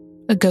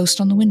a ghost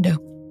on the window.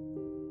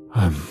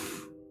 I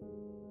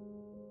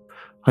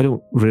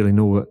don't really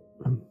know what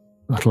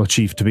that'll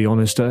achieve, to be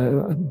honest.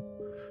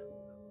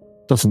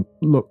 Doesn't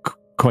look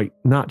quite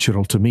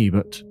natural to me,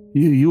 but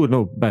you would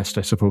know best,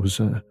 I suppose.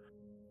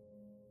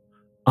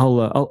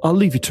 I'll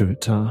leave you to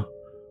it. I'll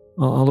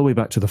away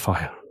back to the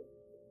fire.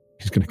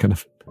 He's going to kind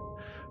of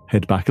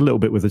head back a little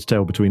bit with his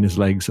tail between his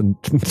legs and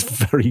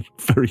very,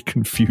 very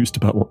confused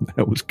about what the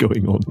hell is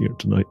going on here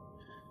tonight.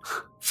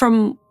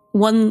 From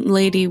one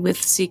lady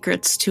with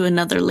secrets to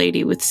another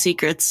lady with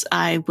secrets,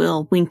 I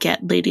will wink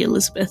at Lady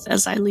Elisabeth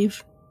as I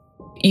leave.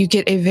 You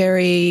get a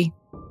very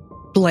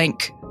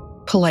blank,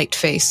 polite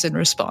face in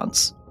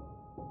response.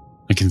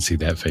 I can see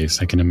that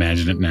face. I can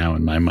imagine it now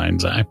in my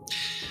mind's eye.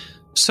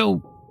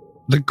 So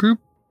the group,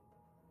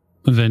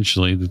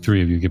 eventually, the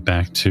three of you get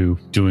back to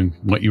doing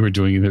what you were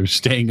doing, either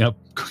staying up,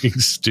 cooking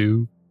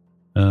stew,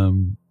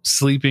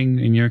 sleeping,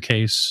 in your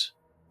case,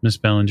 Miss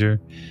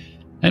Bellinger,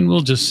 and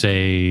we'll just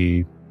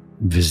say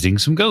visiting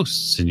some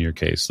ghosts, in your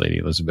case, Lady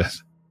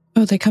Elisabeth.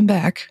 Oh, they come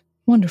back.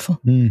 Wonderful.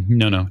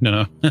 No.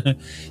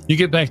 You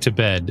get back to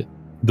bed.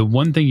 The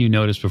one thing you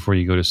notice before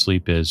you go to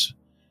sleep is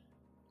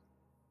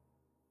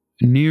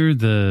near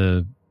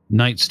the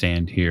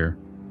nightstand here,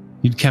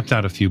 you'd kept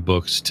out a few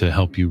books to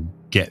help you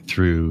get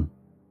through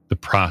the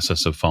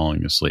process of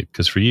falling asleep.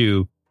 Because for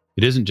you,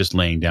 it isn't just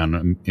laying down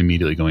and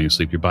immediately going to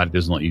sleep. Your body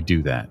doesn't let you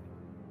do that.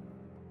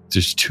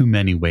 There's too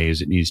many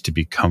ways it needs to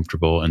be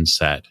comfortable and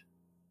set,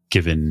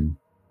 given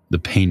the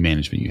pain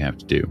management you have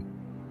to do.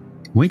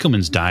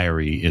 Winkleman's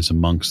diary is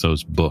amongst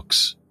those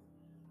books,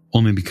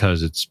 only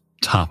because it's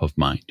top of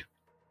mind.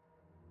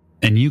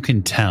 And you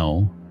can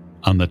tell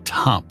on the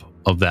top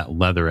of that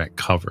leatherette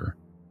cover,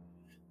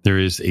 there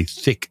is a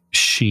thick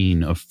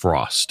sheen of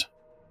frost.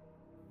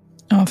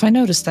 Oh, if I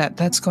notice that,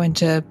 that's going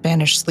to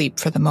banish sleep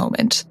for the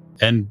moment.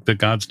 And the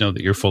gods know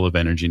that you're full of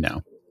energy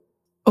now.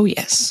 Oh,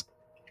 yes.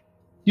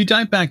 You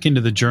dive back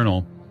into the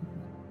journal.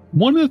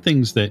 One of the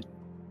things that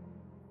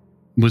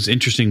was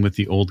interesting with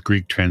the old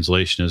Greek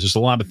translation is there's a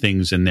lot of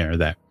things in there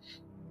that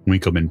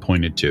Winkleman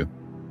pointed to.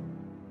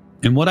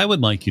 And what I would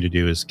like you to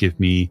do is give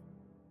me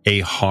a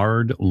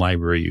hard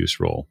library use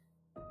roll.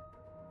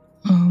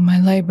 Oh, my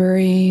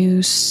library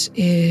use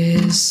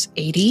is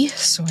 80,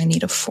 so I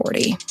need a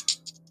 40.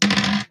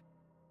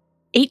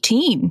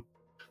 18.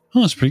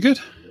 Oh, that's pretty good.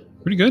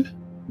 Pretty good.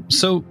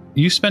 So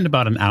you spend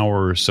about an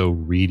hour or so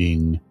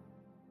reading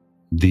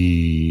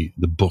the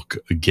book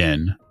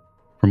again,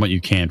 from what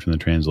you can from the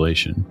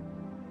translation.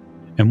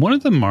 And one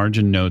of the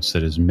margin notes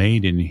that is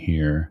made in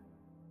here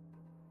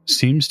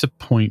seems to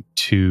point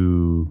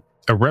to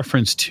a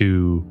reference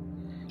to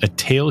a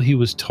tale he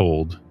was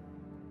told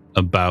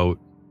about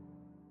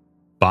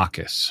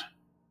Bacchus.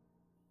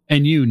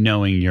 And you,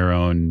 knowing your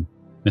own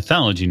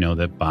mythology, know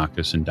that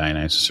Bacchus and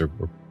Dionysus are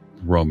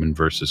Roman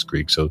versus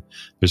Greek, so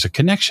there's a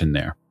connection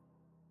there.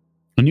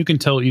 And you can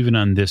tell even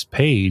on this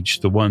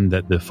page, the one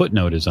that the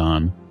footnote is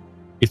on,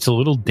 it's a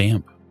little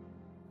damp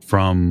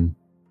from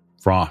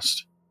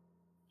frost.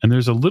 And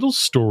there's a little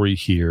story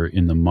here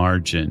in the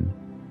margin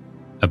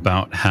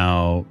about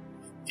how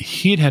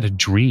he had a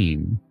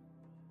dream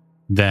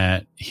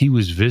that he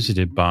was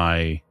visited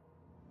by,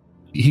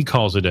 he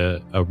calls it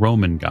a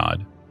Roman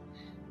god,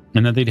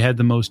 and that they'd had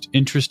the most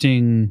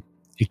interesting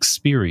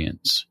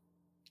experience.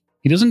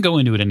 He doesn't go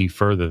into it any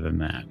further than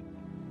that.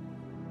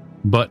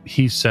 But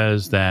he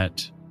says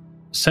that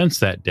since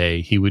that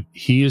day,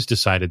 he has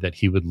decided that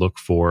he would look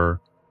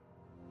for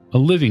a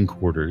living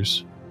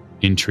quarters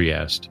in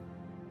Trieste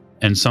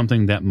and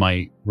something that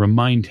might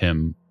remind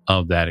him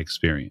of that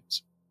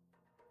experience.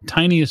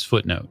 Tiniest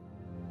footnote,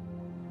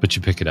 but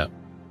you pick it up.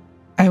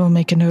 I will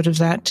make a note of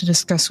that to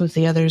discuss with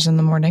the others in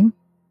the morning.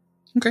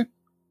 Okay.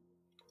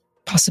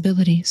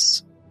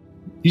 Possibilities.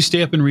 You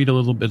stay up and read a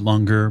little bit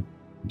longer.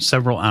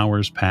 Several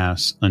hours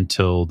pass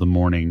until the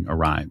morning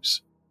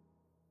arrives.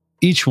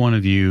 Each one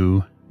of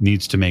you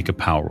needs to make a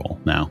power roll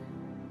now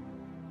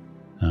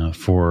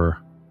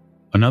for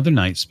another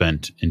night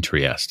spent in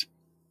Trieste.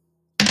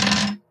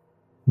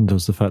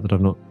 Does the fact that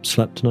I've not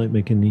slept tonight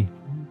make any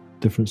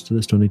difference to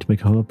this? Do I need to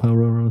make a hard power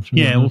roll?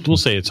 Yeah, we'll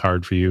say it's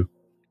hard for you.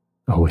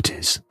 Oh, it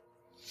is.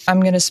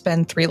 I'm going to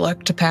spend 3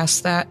 luck to pass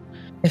that,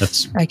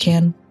 if I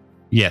can.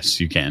 Yes,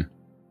 you can.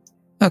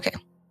 Okay.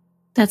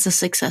 That's a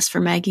success for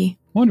Maggie.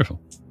 Wonderful.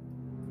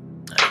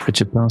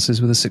 Richard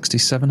passes with a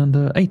 67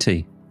 under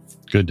 80.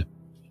 Good.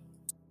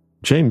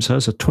 James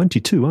has a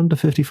 22 under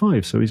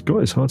 55, so he's got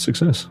his hard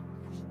success.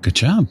 Good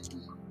job.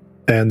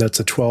 And that's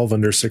a 12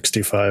 under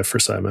 65 for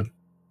Simon.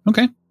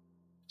 Okay.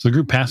 So the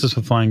group passes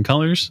with flying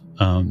colors.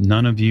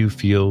 None of you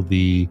feel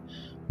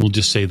we'll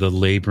just say the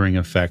laboring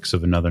effects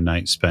of another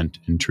night spent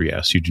in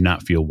Trieste. You do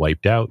not feel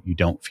wiped out. You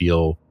don't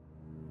feel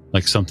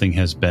like something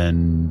has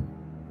been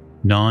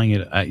gnawing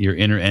at your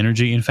inner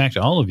energy. In fact,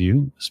 all of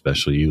you,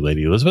 especially you,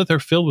 Lady Elisabeth, are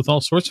filled with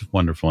all sorts of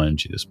wonderful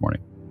energy this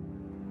morning.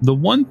 The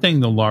one thing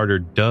the larder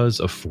does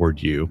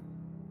afford you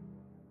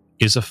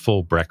is a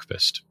full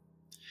breakfast.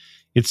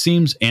 It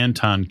seems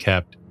Anton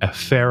kept a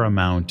fair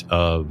amount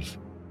of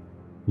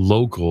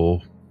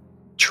local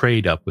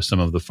trade up with some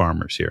of the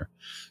farmers here.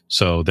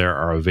 So there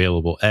are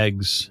available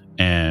eggs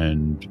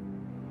and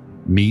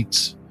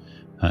meats,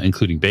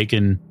 including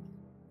bacon,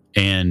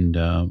 and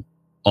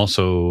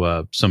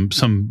also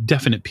some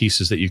definite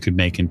pieces that you could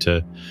make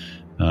into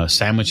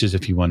sandwiches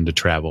if you wanted to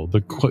travel.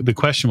 The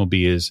question will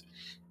be is,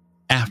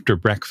 after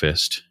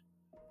breakfast,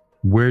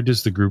 where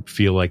does the group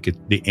feel like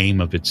the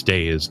aim of its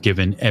day is,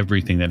 given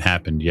everything that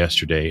happened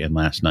yesterday and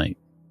last night?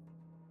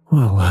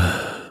 Well,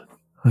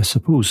 I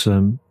suppose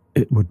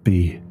it would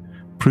be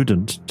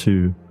prudent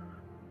to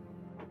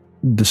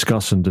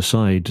discuss and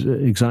decide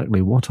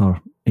exactly what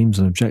our aims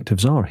and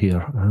objectives are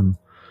here.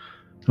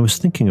 I was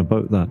thinking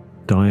about that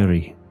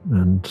diary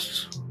and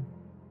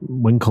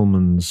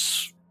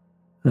Winkleman's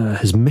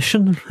his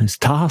mission, his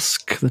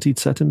task that he'd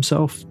set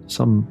himself,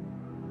 some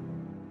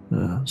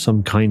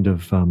kind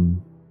of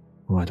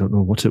I don't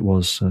know what it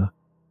was,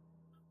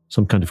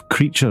 some kind of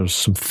creatures,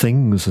 some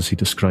things as he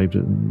described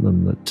it,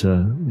 and that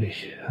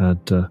he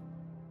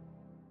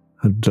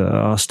had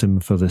asked him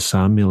for this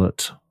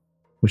amulet,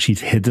 which he'd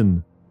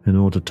hidden in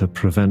order to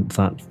prevent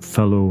that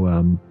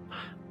fellow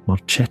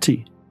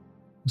Marchetti.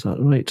 Is that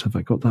right? Have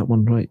I got that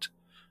one right?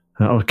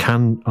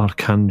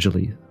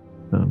 Arcangeli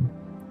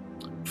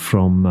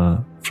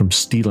from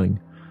stealing.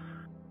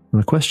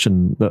 And the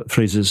question that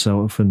phrases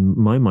itself in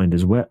my mind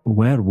is where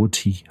would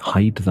he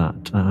hide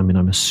that? I mean,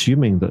 I'm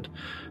assuming that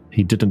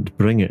he didn't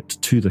bring it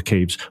to the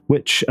caves,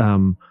 which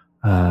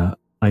I've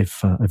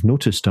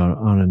noticed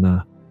are in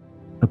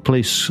a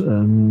place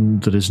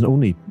that is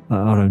only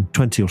around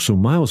 20 or so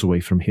miles away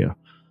from here.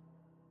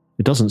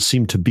 It doesn't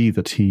seem to be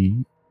that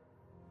he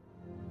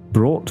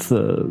brought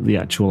the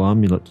actual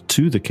amulet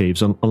to the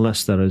caves,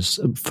 unless there is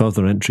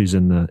further entries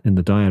in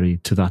the diary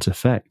to that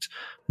effect.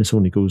 This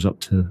only goes up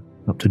to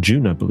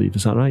June, I believe.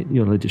 Is that right,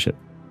 Your Ladyship?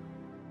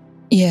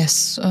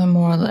 Yes,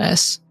 more or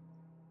less.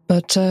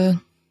 But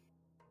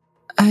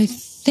I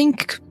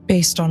think,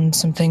 based on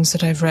some things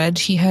that I've read,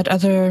 he had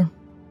other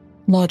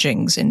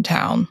lodgings in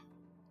town.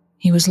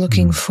 He was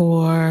looking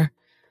for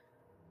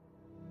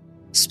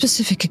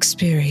specific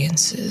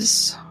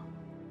experiences.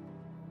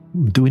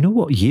 Do we know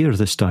what year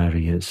this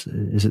diary is?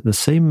 Is it the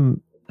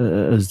same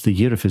as the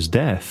year of his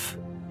death?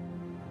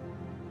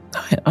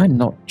 I'm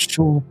not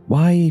sure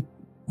why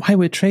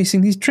we're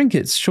tracing these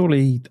trinkets.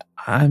 Surely,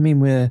 I mean,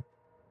 we're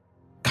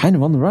kind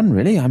of on the run,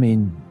 really. I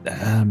mean,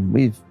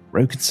 we've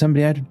broken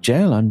somebody out of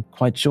jail. I'm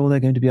quite sure they're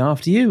going to be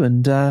after you,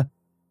 and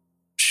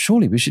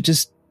surely we should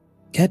just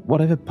get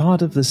whatever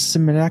part of the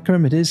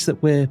simulacrum it is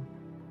that we're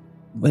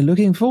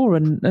looking for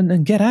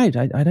and get out.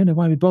 I don't know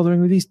why we're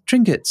bothering with these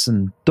trinkets.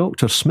 And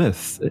Dr.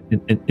 Smith,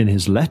 in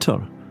his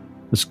letter,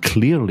 has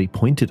clearly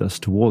pointed us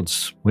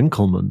towards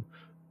Winkleman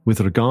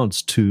with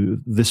regards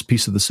to this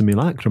piece of the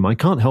simulacrum. I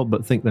can't help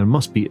but think there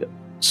must be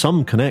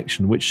some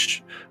connection,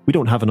 which we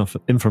don't have enough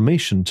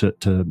information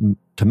to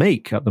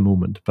make at the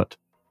moment. But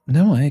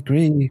no, I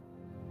agree.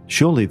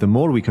 Surely the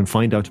more we can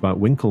find out about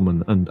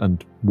Winkleman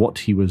and what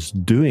he was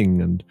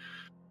doing and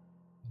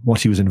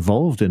what he was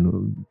involved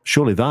in,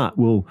 surely that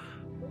will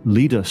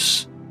lead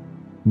us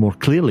more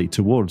clearly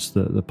towards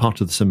the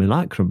part of the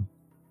simulacrum.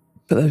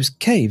 But those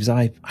caves,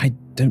 I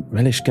don't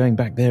relish going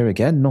back there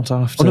again, not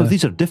after... Oh no,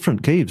 these are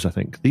different caves, I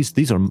think.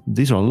 These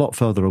are a lot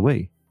further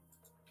away.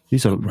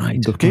 These are...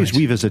 Right, the caves right.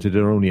 we visited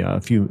are only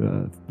a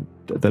few...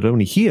 they're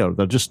only here.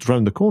 They're just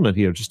round the corner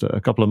here, just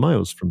a couple of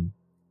miles from...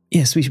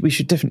 Yes, we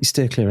should definitely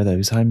steer clear of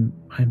those. I'm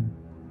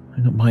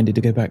not minded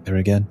to go back there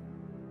again.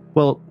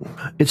 Well,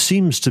 it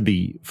seems to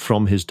be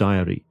from his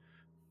diary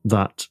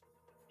that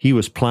he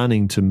was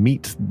planning to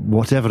meet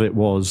whatever it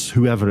was,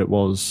 whoever it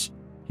was,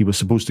 he was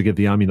supposed to give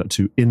the amulet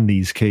to in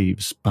these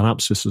caves.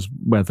 Perhaps this is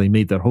where they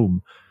made their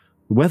home.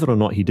 Whether or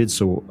not he did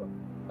so,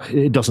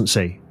 it doesn't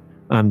say.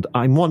 And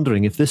I'm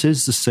wondering if this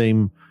is the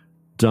same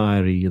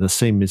diary,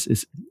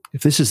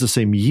 if this is the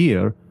same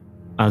year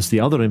as the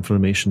other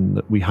information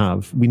that we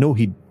have. We know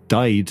he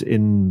died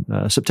in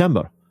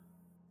September.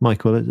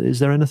 Michael, is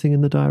there anything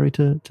in the diary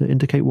to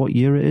indicate what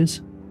year it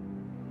is?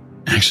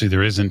 Actually,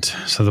 there isn't.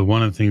 So the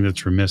one thing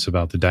that's remiss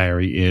about the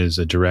diary is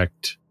a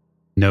direct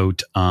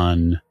note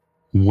on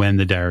when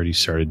the diary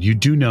started. You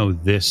do know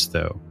this,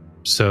 though.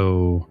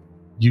 So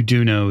you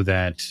do know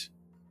that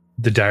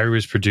the diary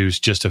was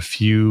produced just a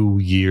few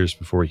years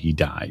before he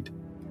died.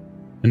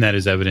 And that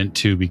is evident,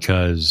 too,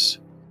 because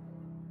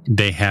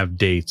they have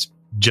dates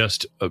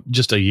just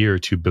a year or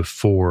two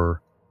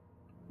before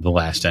the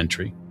last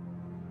entry.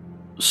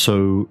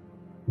 So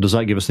does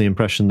that give us the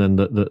impression then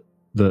that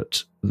the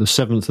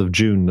 7th of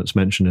June that's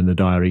mentioned in the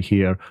diary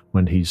here,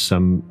 when he's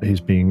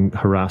being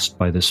harassed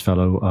by this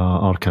fellow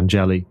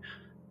Arcangeli,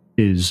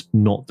 is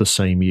not the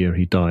same year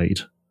he died?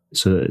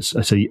 So it's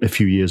a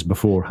few years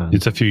beforehand.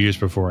 It's a few years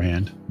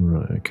beforehand.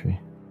 Right, okay.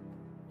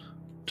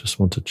 Just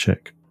want to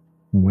check.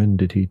 When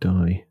did he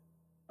die?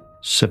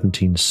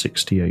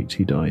 1768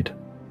 he died.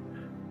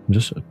 I'm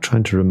just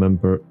trying to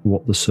remember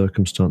what the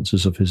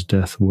circumstances of his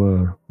death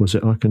were. Was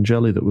it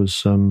Arcangeli that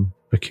was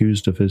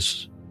accused of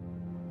his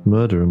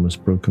murder and was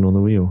broken on the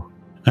wheel?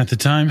 At the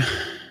time?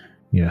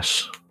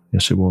 Yes.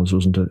 Yes, it was,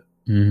 wasn't it?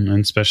 And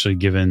especially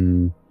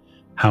given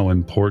how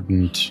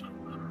important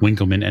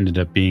Winkleman ended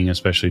up being,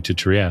 especially to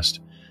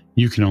Trieste.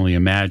 You can only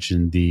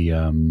imagine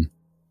the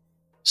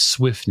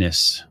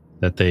swiftness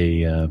that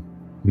they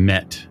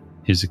met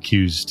his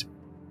accused,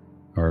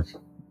 or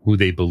who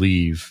they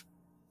believe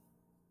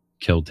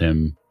killed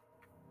him.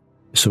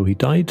 So he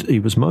died, he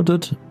was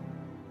murdered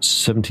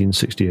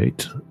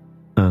 1768,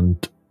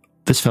 and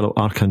this fellow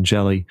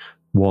Arcangeli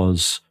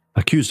was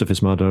accused of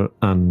his murder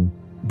and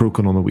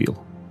broken on the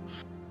wheel.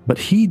 But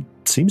he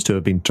seems to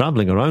have been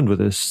travelling around with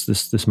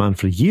this man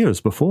for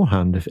years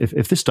beforehand,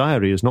 if this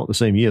diary is not the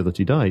same year that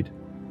he died.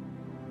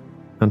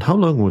 And how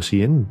long was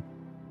he in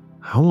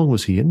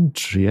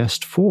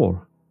Trieste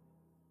for?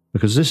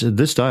 Because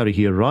this diary,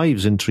 he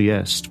arrives in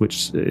Trieste,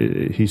 which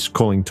he's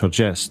calling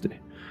Tergeste,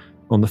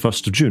 on the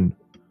 1st of June.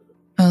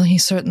 Well, he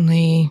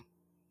certainly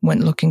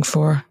went looking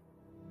for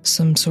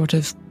some sort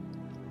of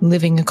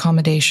living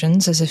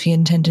accommodations, as if he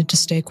intended to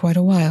stay quite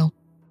a while.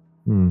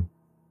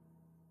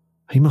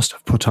 He must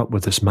have put up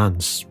with this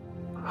man's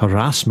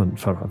harassment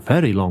for a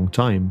very long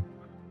time.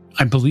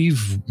 I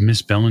believe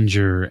Miss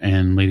Bellinger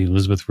and Lady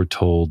Elisabeth were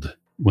told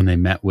when they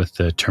met with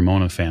the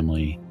Termona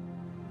family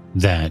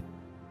that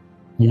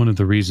one of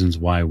the reasons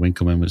why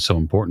Winkleman was so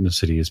important to the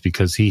city is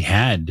because he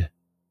had,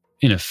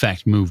 in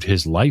effect, moved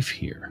his life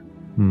here.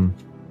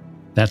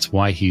 That's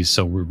why he's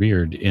so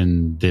revered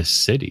in this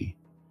city.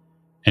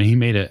 And he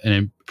made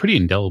a pretty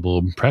indelible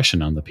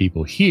impression on the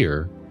people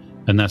here,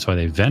 and that's why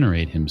they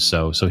venerate him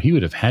so. So he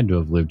would have had to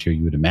have lived here,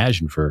 you would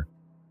imagine, for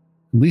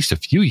at least a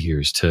few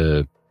years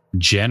to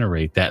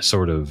generate that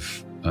sort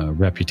of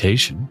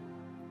reputation.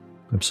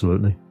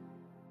 Absolutely.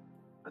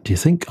 Do you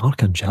think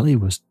Arcangeli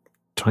was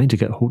trying to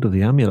get hold of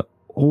the amulet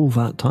all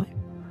that time?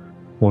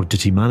 Or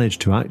did he manage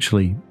to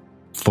actually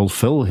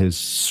fulfill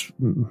his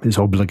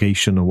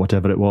obligation or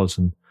whatever it was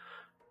and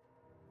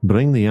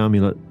bring the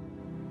amulet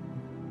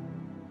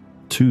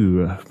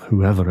to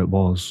whoever it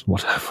was,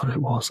 whatever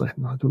it was? I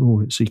don't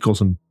know. He calls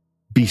them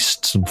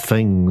beasts and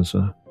things.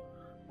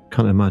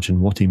 Can't imagine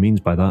what he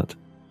means by that.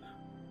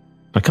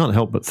 I can't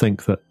help but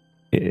think that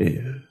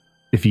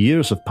if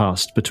years have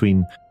passed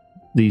between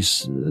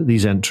these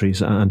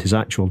entries and his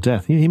actual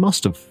death, he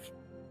must have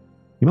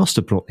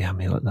brought the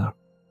amulet there.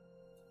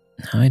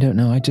 I don't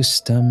know. I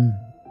just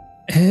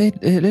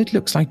it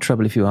looks like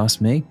trouble, if you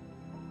ask me.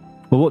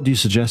 Well, what do you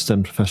suggest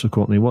then, Professor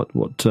Courtney? What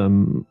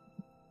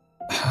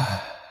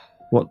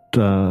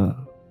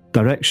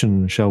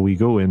direction shall we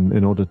go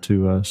in order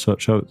to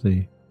search out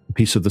the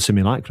piece of the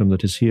simulacrum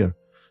that is here?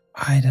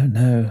 I don't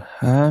know.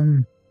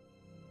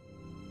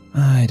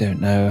 I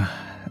don't know.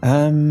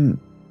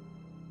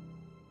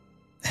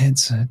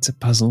 It's a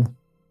puzzle.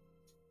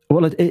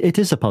 Well, it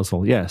is a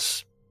puzzle,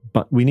 yes,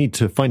 but we need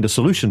to find a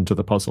solution to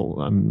the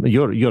puzzle.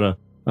 You're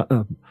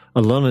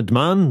a learned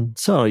man,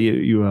 sir.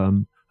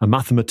 You a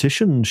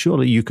mathematician.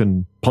 Surely you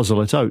can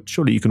puzzle it out.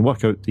 Surely you can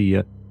work out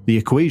the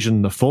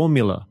equation, the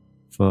formula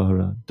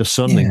for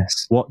discerning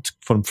what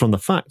from the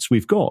facts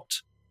we've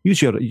got.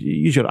 Use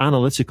your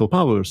analytical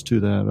powers to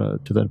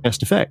their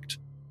best effect.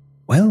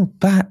 Well,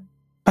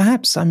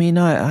 Perhaps. I mean,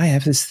 I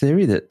have this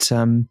theory that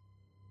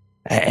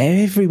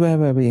everywhere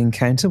where we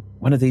encounter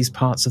one of these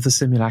parts of the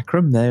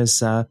simulacrum,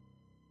 there's an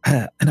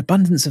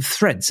abundance of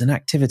threads and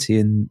activity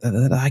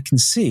that I can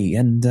see.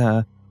 And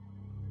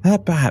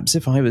perhaps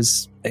if I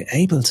was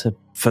able to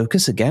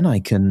focus again, I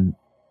can,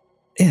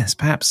 yes,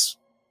 perhaps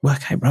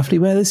work out roughly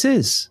where this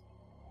is.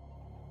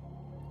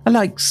 I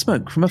like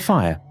smoke from a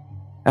fire.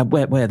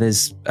 Where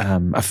there's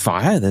a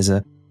fire, there's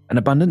an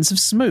abundance of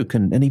smoke,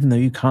 and even though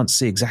you can't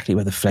see exactly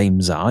where the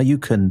flames are, you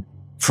can,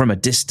 from a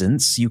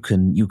distance, you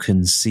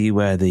can see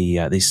where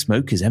the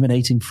smoke is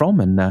emanating from,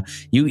 and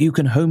you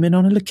can home in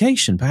on a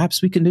location.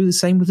 Perhaps we can do the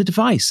same with the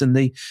device and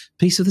the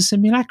piece of the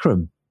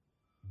simulacrum.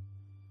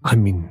 I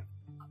mean,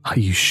 are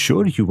you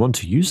sure you want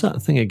to use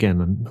that thing again?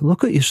 And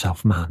look at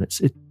yourself, man.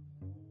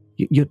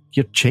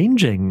 You're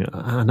changing,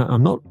 and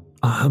I'm not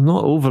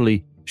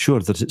overly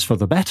sure that it's for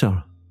the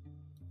better.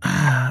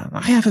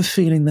 I have a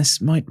feeling this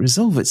might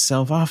resolve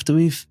itself after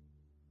we've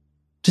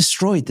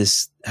destroyed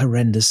this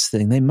horrendous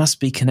thing. They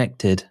must be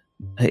connected.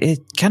 It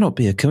cannot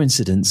be a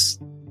coincidence.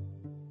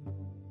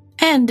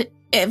 And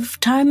if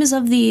time is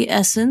of the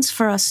essence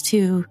for us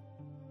to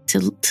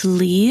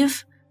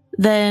leave,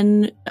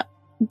 then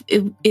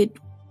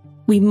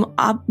we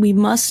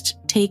must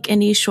take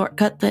any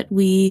shortcut that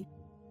we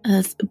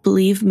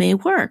believe may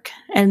work.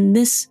 And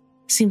this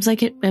seems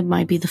like it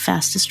might be the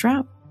fastest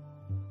route.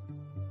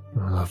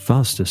 The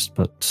fastest,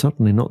 but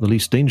certainly not the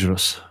least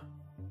dangerous.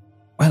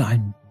 Well,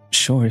 I'm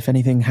sure if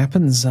anything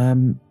happens,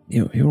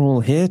 you're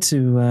all here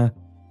to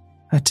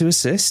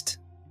assist.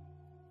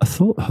 A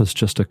thought has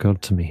just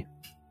occurred to me.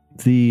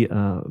 The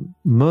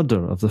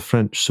murder of the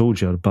French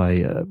soldier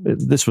by,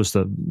 this was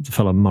the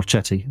fellow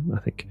Marchetti, I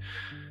think.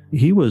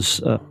 He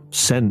was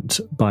sent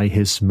by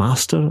his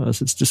master,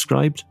 as it's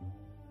described,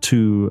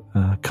 to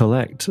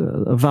collect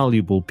a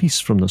valuable piece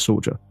from the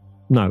soldier.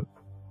 Now,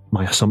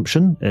 my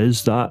assumption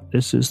is that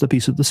this is the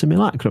piece of the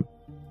simulacrum.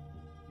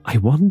 I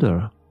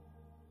wonder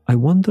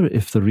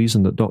if the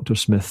reason that Dr.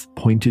 Smith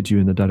pointed you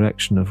in the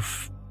direction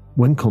of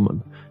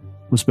Winkleman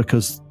was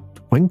because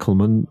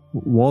Winkleman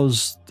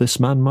was this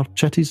man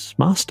Marchetti's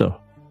master.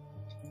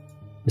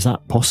 Is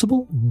that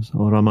possible?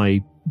 Or am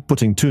I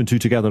putting two and two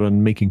together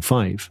and making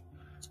five?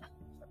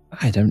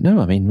 I don't know.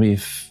 I mean,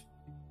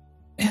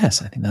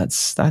 yes, I think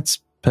that's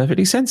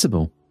perfectly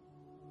sensible.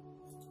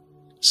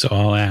 So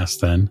I'll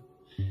ask then,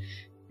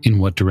 in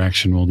what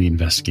direction will the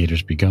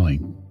investigators be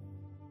going?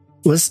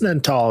 Listening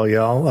to all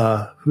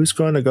y'all, who's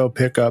going to go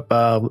pick up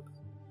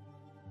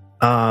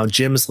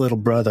Jim's little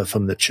brother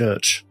from the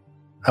church?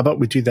 How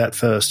about we do that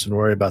first and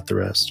worry about the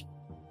rest?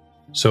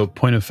 So,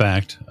 point of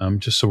fact,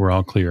 just so we're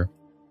all clear,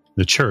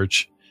 the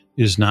church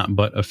is not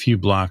but a few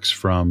blocks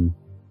from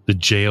the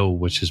jail,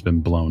 which has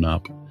been blown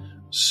up.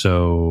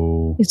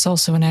 So it's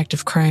also an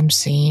active crime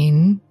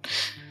scene.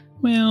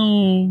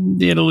 Well,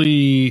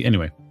 Italy.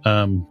 Anyway,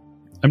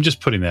 I'm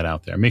just putting that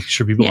out there, making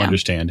sure people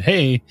understand.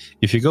 Hey,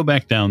 if you go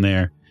back down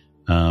there,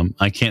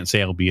 I can't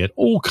say I'll be at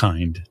all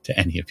kind to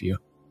any of you.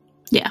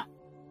 Yeah.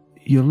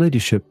 Your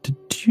ladyship,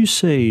 did you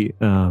say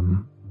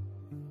that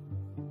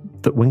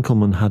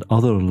Winkleman had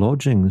other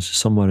lodgings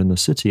somewhere in the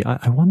city?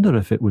 I wonder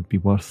if it would be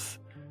worth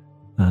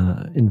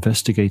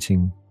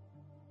investigating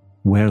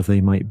where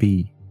they might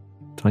be,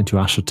 trying to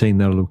ascertain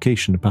their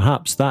location.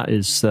 Perhaps that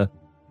is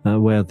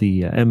where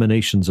the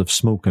emanations of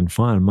smoke and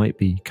fire might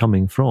be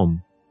coming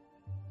from.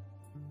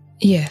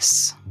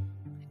 Yes.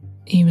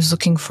 He was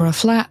looking for a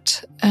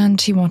flat,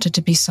 and he wanted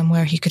to be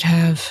somewhere he could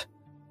have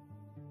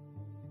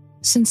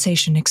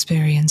sensation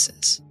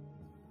experiences.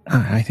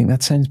 I think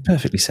that sounds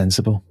perfectly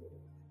sensible.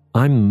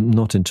 I'm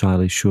not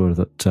entirely sure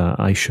that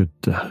I should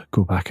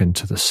go back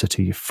into the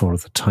city for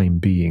the time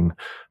being.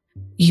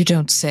 You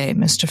don't say,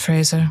 Mr.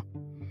 Fraser.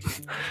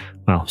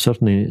 Well,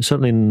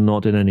 certainly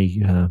not in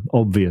any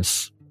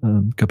obvious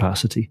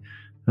capacity.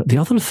 The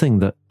other thing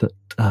that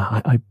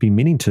I've been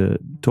meaning to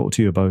talk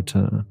to you about,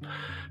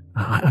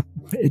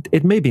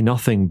 it may be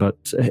nothing, but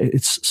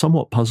it's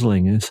somewhat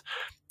puzzling, is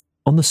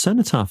on the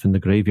cenotaph in the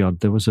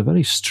graveyard, there was a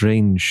very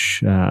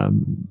strange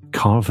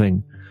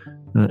carving.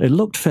 It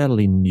looked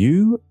fairly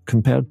new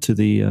compared to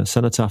the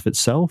cenotaph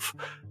itself,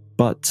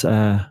 but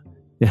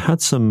it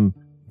had some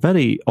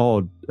very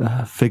odd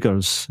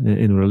figures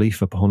in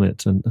relief upon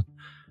it, and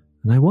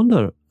I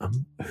wonder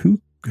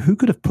who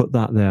could have put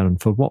that there and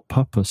for what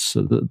purpose.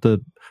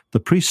 The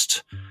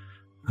priest,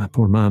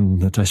 poor man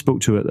that I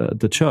spoke to at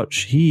the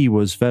church, he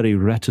was very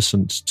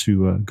reticent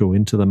to go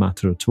into the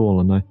matter at all,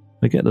 and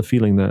I get the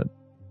feeling that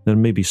there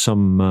may be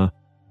some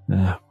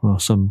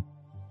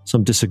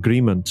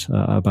disagreement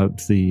about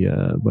the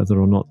whether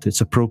or not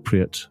it's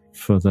appropriate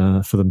for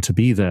them to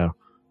be there.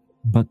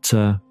 But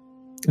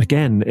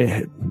again,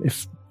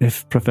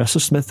 if Professor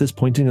Smith is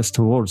pointing us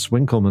towards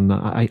Winkleman,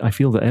 I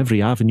feel that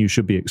every avenue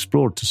should be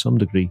explored to some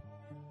degree.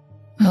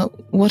 Well,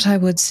 what I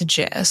would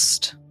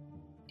suggest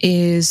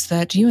is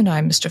that you and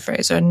I, Mr.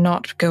 Fraser,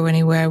 not go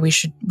anywhere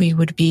we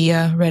would be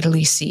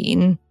readily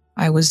seen.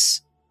 I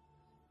was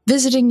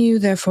visiting you,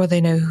 therefore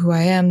they know who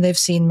I am. They've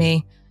seen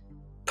me.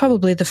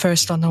 Probably the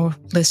first on the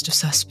list of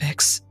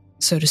suspects,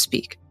 so to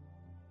speak.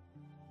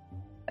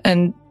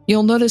 And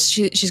you'll notice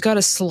she's got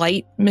a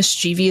slight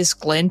mischievous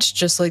glint,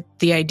 just like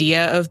the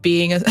idea of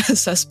being a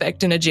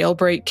suspect in a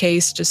jailbreak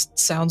case just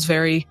sounds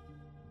very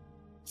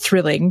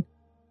thrilling.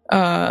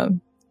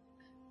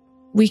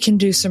 We can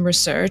do some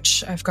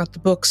research. I've got the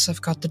books,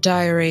 I've got the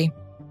diary.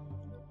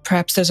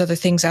 Perhaps there's other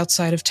things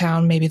outside of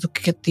town. Maybe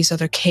look at these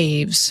other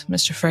caves,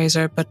 Mr.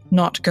 Fraser, but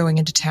not going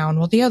into town.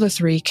 Well, the other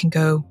three can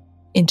go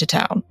into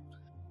town.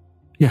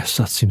 Yes,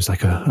 that seems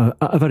like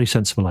a very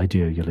sensible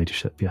idea, Your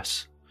Ladyship,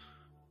 yes.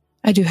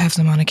 I do have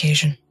them on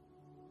occasion.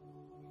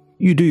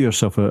 You do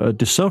yourself a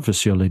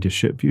disservice, Your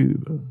Ladyship.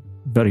 You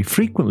very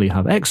frequently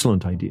have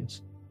excellent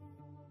ideas.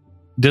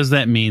 Does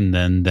that mean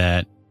then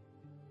that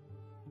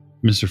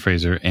Mr.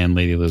 Fraser and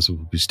Lady Elizabeth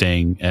will be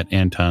staying at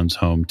Anton's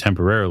home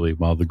temporarily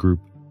while the group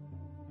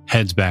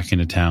heads back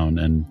into town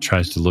and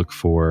tries to look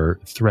for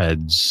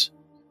threads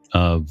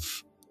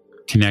of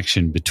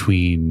connection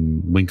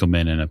between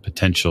Winkleman and a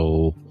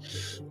potential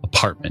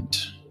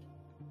apartment?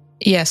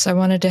 Yes, I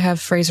wanted to have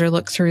Fraser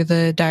look through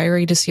the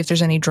diary to see if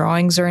there's any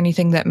drawings or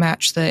anything that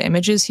match the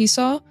images he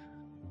saw.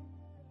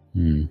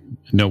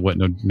 No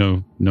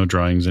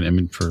drawings and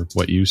image for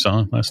what you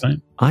saw last night?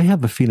 I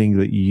have a feeling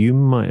that you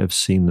might have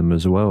seen them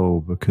as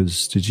well,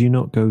 because did you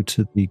not go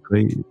to the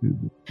great...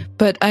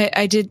 But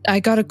I did. I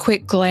got a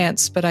quick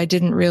glance, but I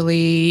didn't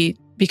really,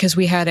 because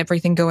we had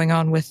everything going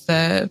on with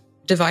the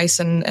device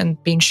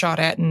and being shot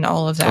at and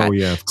all of that. Oh,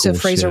 yeah, of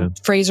course, so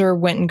Fraser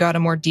went and got a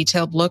more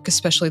detailed look,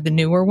 especially the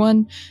newer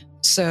one.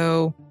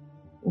 So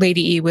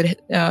Lady E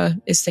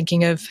is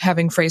thinking of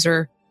having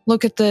Fraser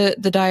look at the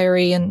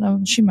diary,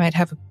 and she might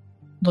have a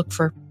look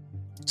for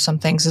some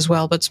things as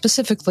well, but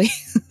specifically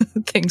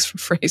things for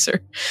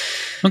Fraser.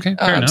 Okay,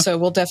 fair enough. So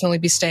we'll definitely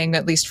be staying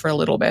at least for a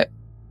little bit.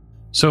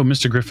 So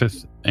Mr.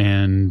 Griffith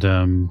and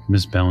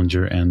Ms.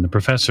 Bellinger and the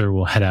professor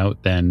will head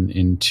out then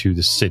into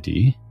the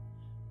city.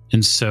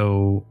 And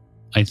so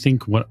I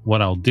think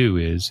what I'll do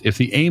is, if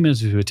the aim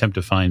is to attempt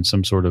to find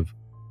some sort of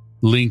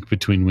link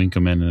between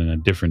Winkleman and a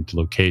different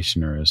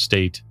location or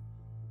estate,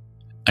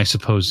 I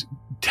suppose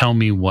tell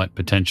me what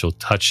potential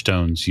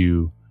touchstones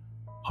you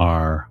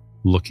are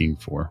looking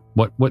for.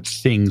 What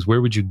things,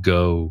 where would you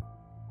go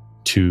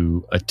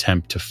to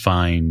attempt to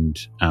find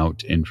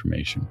out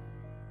information?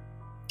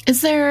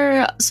 Is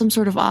there some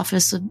sort of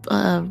office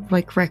of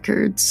like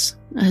records,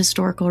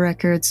 historical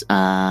records?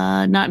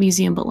 Not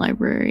museum, but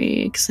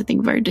library, because I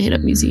think we've already hit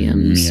up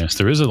museums. Yes,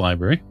 there is a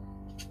library.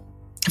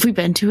 Have we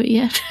been to it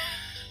yet?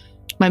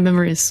 My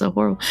memory is so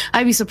horrible.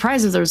 I'd be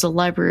surprised if there was a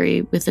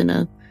library within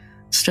a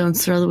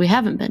stone's throw that we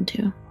haven't been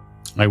to.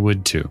 I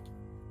would too.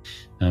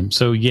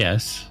 So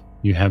yes,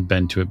 you have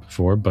been to it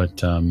before,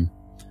 but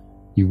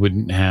you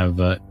wouldn't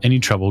have any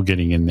trouble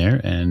getting in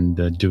there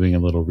and doing a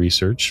little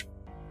research.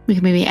 We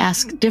could maybe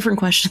ask different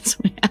questions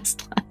than we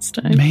asked last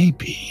time.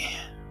 Maybe.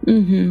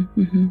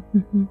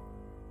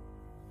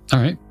 All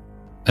right.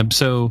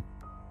 So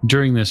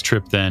during this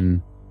trip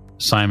then,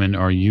 Simon,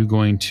 are you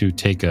going to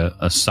take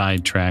a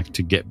side track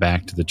to get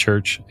back to the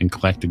church and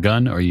collect a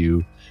gun? Are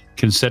you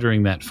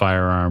considering that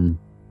firearm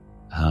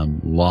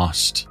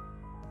lost?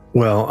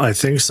 Well, I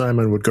think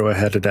Simon would go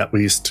ahead and at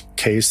least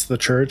case the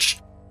church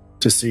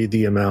to see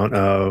the amount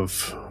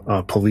of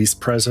police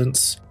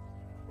presence,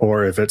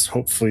 or if it's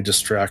hopefully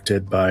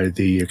distracted by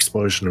the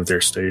explosion of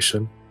their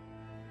station.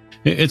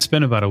 It's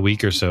been about a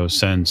week or so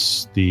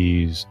since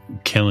the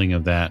killing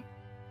of that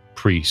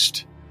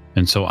priest.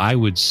 And so I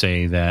would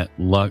say that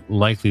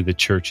likely the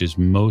church is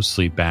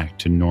mostly back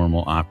to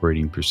normal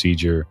operating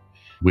procedure,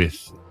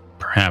 with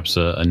perhaps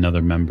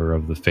another member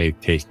of the faith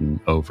taking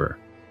over.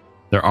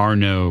 There are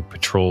no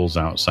patrols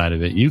outside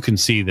of it. You can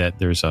see that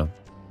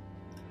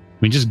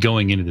just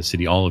going into the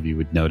city, all of you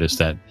would notice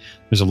that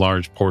there's a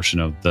large portion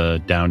of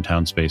the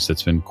downtown space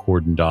that's been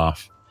cordoned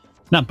off,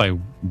 not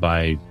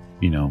by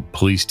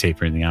police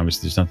tape or anything.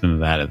 Obviously, there's nothing of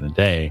that in the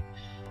day,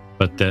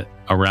 but that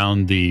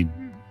around the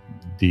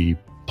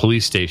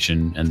police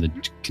station and the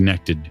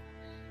connected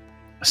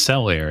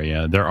cell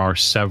area, there are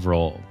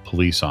several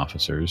police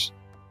officers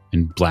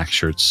in black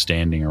shirts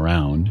standing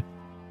around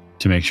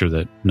to make sure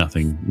that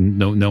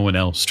no one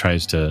else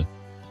tries to,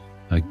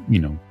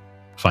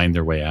 find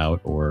their way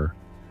out, or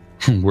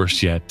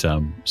worse yet,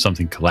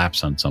 something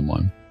collapse on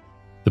someone.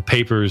 The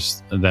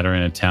papers that are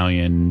in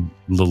Italian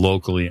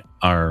locally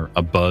are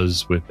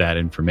abuzz with that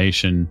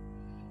information.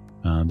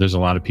 There's a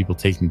lot of people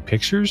taking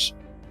pictures.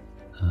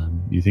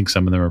 You think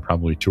some of them are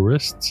probably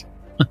tourists,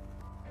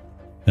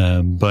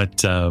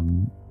 but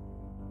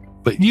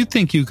you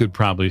think you could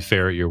probably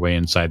ferret your way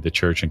inside the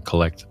church and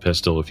collect the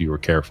pistol if you were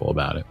careful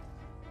about it.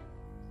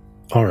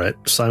 All right,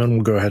 Simon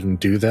will go ahead and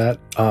do that.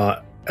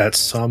 At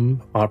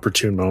some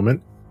opportune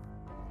moment,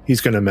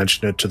 he's going to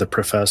mention it to the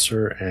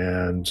professor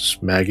and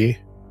Maggie,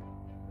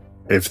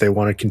 if they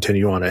want to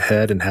continue on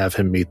ahead and have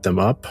him meet them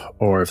up,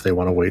 or if they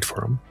want to wait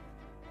for him.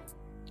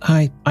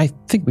 I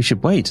think we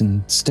should wait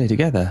and stay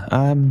together.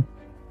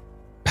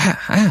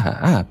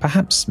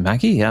 Perhaps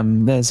Maggie.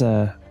 There's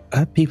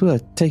people are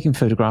taking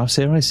photographs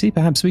here, I see.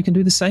 Perhaps we can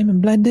do the same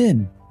and blend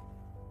in.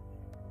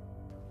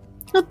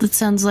 Oh, that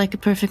sounds like a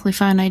perfectly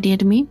fine idea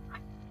to me.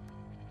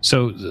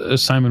 So,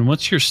 Simon,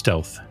 what's your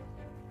stealth?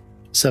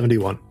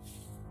 71.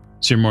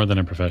 So you're more than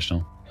a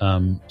professional.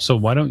 So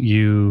why don't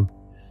you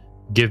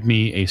give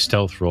me a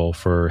stealth roll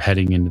for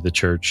heading into the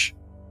church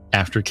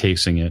after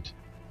casing it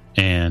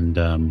and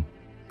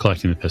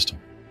collecting the pistol.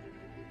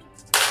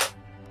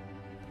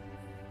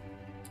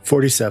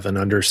 47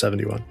 under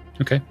 71.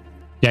 Okay.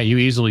 Yeah, you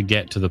easily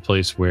get to the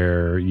place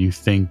where you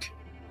think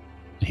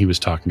he was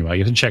talking about.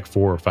 You have to check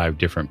 4 or 5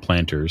 different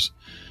planters,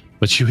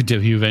 but you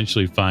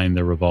eventually find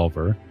the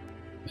revolver,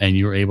 and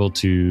you're able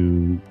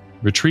to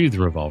retrieve the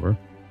revolver.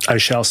 I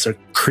shall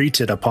secrete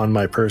it upon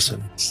my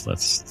person. That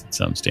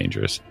sounds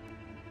dangerous.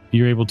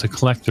 You're able to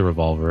collect the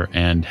revolver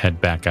and head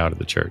back out of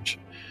the church.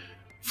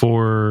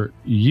 For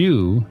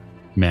you,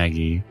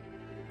 Maggie,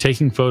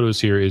 taking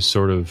photos here is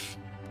sort of,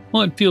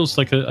 well, it feels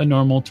like a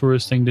normal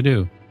tourist thing to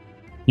do.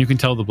 You can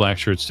tell the black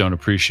shirts don't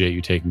appreciate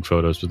you taking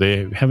photos, but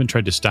they haven't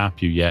tried to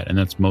stop you yet, and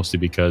that's mostly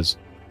because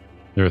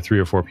there are 3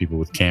 or 4 people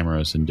with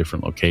cameras in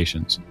different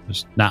locations.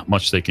 There's not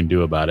much they can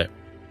do about it.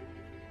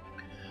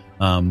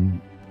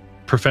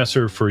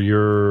 Professor, for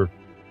your,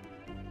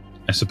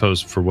 I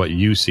suppose, for what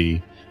you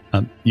see,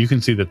 you can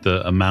see that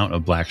the amount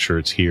of black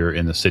shirts here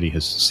in the city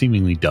has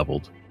seemingly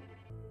doubled.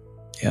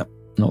 Yeah,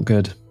 not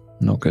good.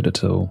 Not good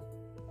at all.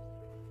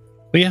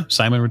 But yeah,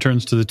 Simon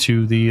returns to the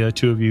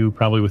two of you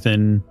probably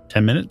within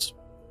 10 minutes.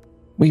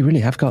 We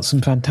really have got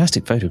some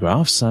fantastic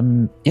photographs.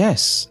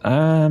 Yes.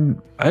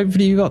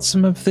 Hopefully you got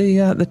some of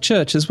the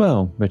church as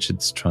well.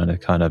 Richard's trying to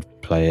kind of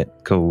play it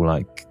cool,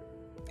 like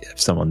if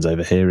someone's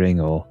overhearing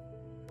or...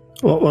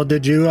 Well,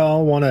 did you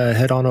all want to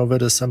head on over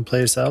to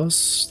someplace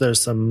else?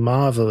 There's some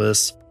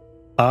marvelous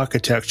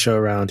architecture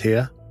around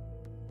here.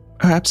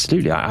 Oh,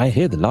 absolutely. I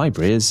hear the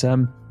library is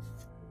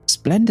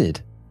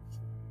splendid.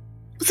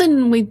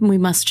 Then we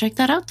must check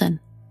that out then.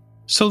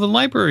 So the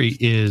library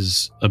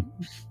is a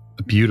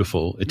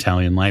beautiful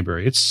Italian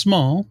library. It's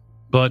small,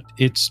 but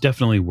it's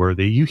definitely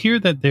worthy. You hear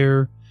that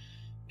they're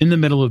in the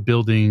middle of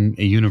building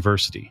a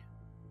university,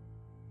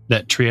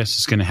 that Trieste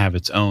is going to have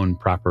its own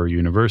proper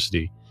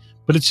university,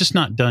 but it's just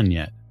not done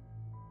yet.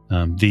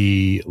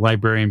 The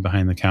librarian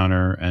behind the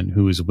counter and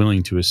who is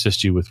willing to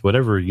assist you with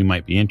whatever you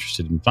might be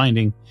interested in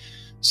finding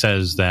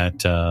says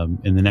that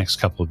in the next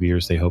couple of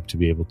years, they hope to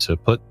be able to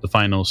put the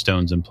final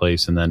stones in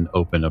place and then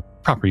open a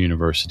proper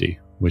university,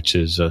 which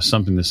is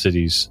something the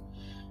city's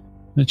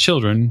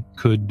children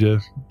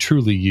could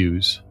truly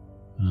use.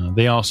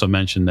 They also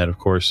mentioned that, of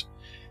course,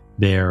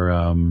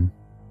 they're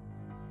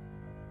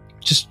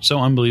just so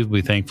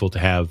unbelievably thankful to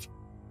have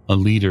a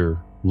leader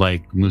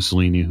like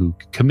Mussolini who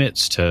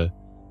commits to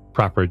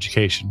proper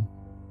education.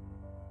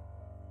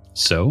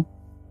 So,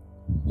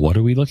 what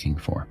are we looking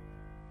for?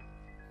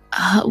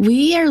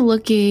 We are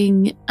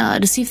looking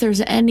to see if there's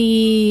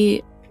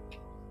any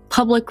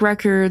public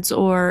records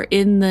or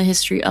in the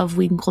history of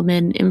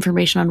Winkleman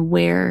information on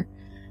where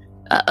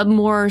a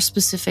more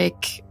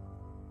specific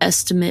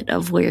estimate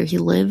of where he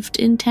lived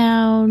in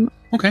town.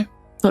 Okay.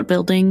 What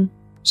building?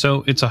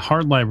 So it's a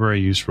hard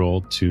library use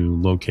roll to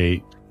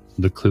locate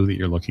the clue that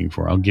you're looking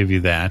for. I'll give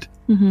you that.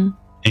 Mm-hmm.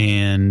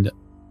 And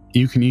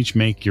you can each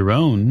make your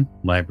own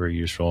library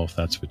use roll if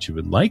that's what you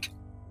would like.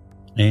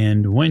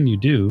 And when you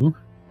do,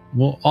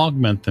 we'll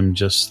augment them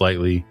just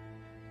slightly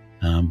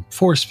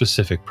for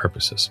specific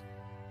purposes.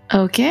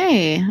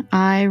 Okay.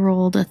 I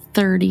rolled a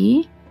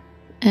 30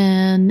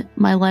 and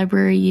my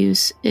library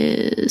use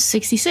is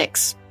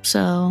 66.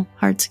 So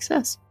hard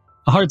success.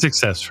 A hard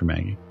success for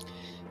Maggie.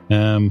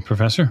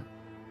 Professor?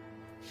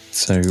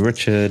 So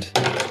Richard,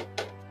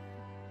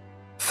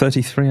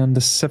 33 under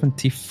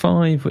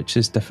 75, which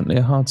is definitely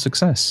a hard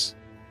success.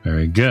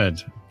 Very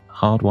good.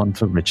 Hard one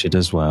for Richard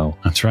as well.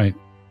 That's right.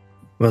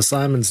 Well,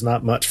 Simon's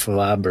not much for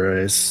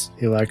libraries.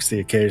 He likes the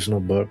occasional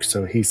book,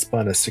 so he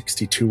spun a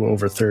 62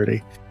 over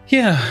 30.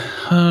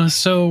 Yeah,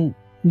 so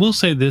we'll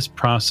say this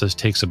process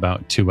takes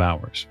about 2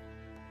 hours.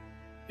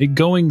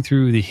 Going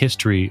through the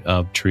history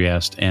of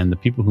Trieste and the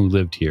people who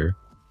lived here,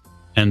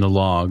 and the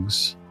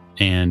logs,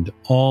 and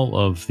all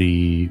of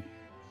the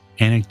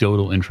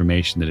anecdotal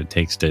information that it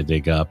takes to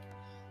dig up,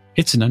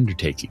 it's an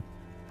undertaking.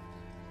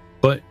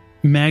 But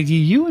Maggie,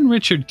 you and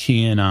Richard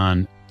key in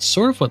on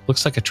sort of what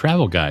looks like a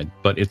travel guide,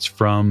 but it's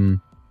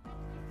from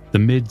the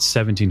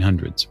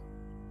mid-1700s.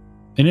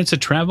 And it's a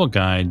travel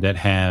guide that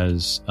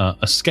has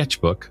a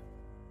sketchbook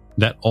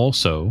that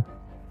also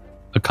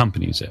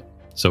accompanies it.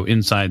 So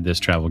inside this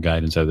travel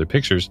guide, inside their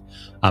pictures,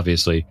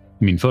 obviously,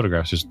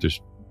 photographs,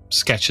 there's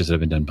sketches that have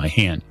been done by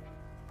hand.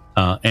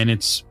 And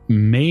it's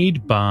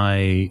made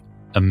by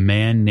a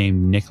man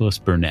named Nicholas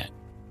Burnett.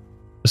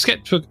 The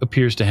sketchbook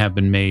appears to have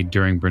been made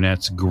during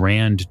Burnett's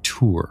grand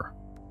tour.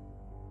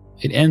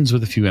 It ends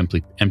with a few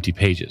empty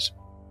pages.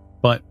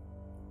 But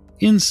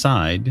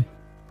inside,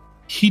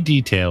 he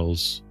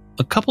details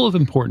a couple of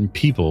important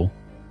people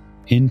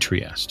in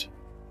Trieste.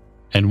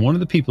 And one of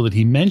the people that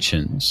he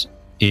mentions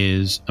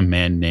is a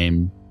man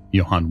named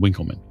Johann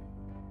Winkleman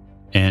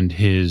and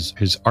his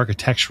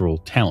architectural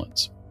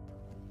talents.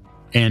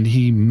 And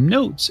he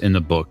notes in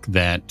the book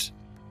that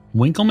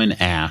Winkleman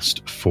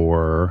asked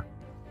for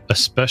a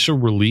special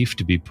relief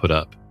to be put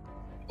up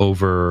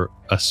over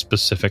a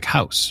specific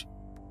house.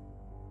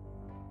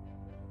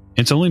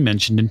 It's only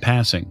mentioned in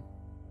passing.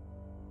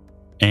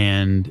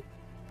 And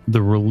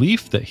the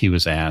relief that he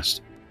was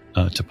asked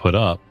to put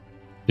up,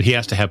 that he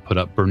has to have put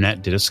up,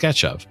 Burnett did a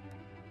sketch of.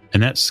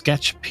 And that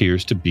sketch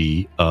appears to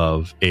be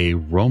of a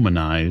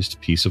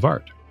Romanized piece of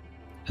art.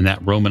 And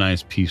that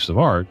Romanized piece of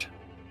art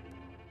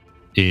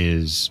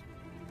is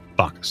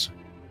Bacchus.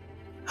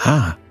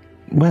 Ah,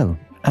 well,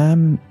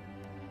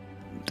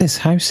 this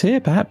house here,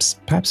 perhaps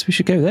we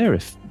should go there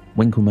if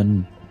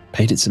Winkleman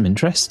paid it some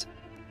interest.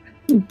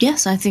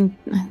 Yes, I think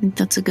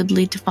that's a good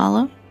lead to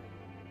follow.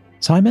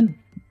 Simon?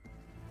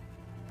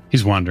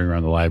 He's wandering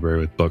around the library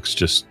with books,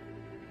 just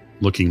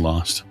looking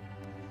lost.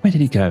 Where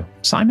did he go?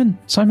 Simon,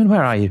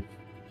 where are you?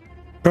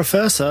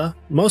 Professor,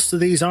 most of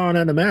these aren't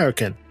in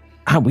American.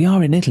 Ah, we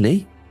are in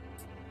Italy.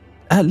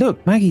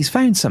 Look, Maggie's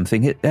found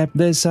something.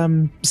 There's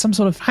some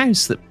sort of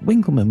house that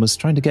Winkleman was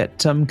trying to get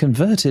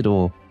converted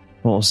or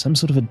some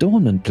sort of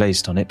adornment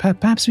placed on it.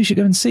 Perhaps we should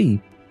go and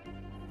see.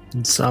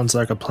 It sounds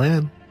like a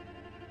plan.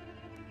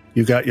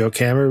 You got your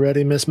camera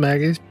ready, Miss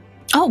Maggie?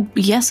 Oh,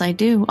 yes, I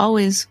do.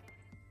 Always.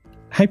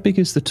 How big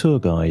is the tour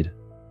guide?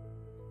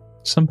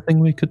 Something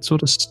we could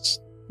sort of,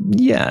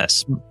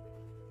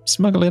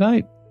 smuggle it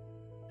out?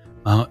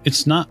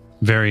 It's not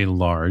very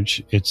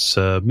large. It's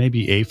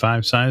maybe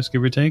A5 size,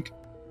 give or take.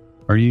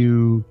 Are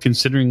you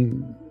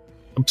considering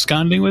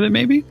absconding with it,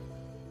 maybe?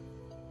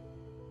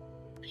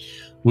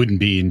 Wouldn't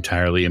be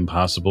entirely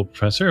impossible,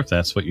 Professor, if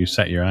that's what you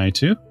set your eye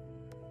to.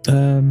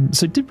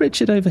 So did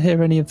Richard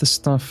overhear any of the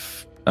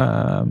stuff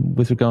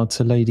with regard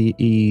to Lady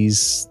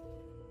E's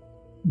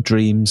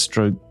dream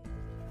stroke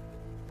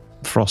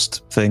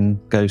frost thing,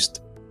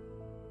 ghost?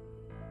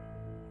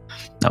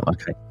 No,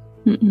 okay.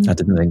 Mm-mm. I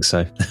didn't think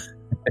so.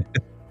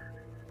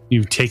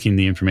 You've taken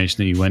the information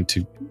that you went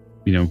to,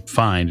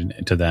 find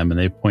to them, and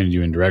they pointed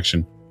you in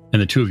direction.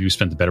 And the two of you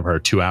spent the better part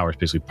of 2 hours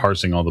basically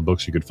parsing all the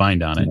books you could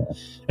find on it,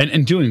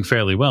 and doing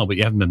fairly well, but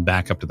you haven't been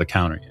back up to the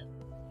counter yet.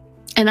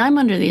 And I'm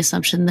under the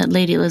assumption that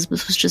Lady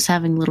Elisabeth was just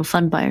having a little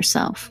fun by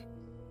herself.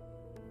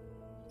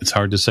 It's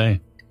hard to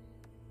say.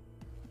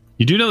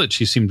 You do know that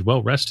she seemed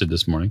well rested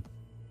this morning.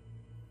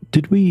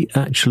 Did we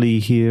actually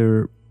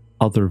hear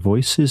other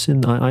voices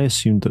I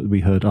assumed that we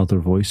heard other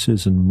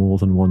voices and more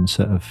than one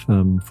set of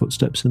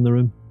footsteps in the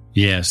room.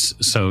 Yes.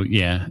 So,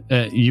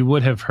 you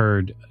would have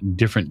heard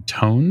different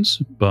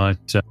tones,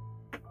 but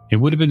it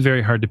would have been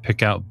very hard to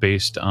pick out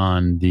based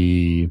on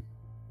the,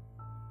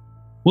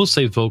 we'll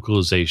say,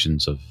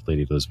 vocalizations of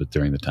Lady Elisabeth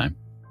during the time.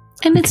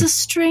 And it's a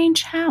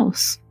strange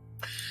house.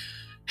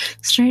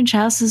 Strange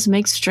houses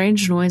make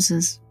strange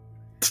noises.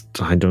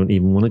 I don't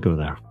even want to go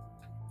there.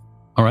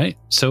 All right.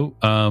 So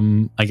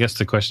I guess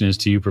the question is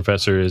to you,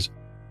 Professor,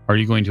 are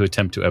you going to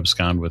attempt to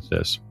abscond with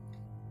this?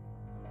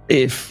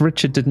 If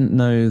Richard didn't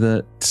know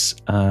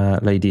that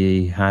Lady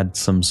E had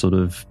some sort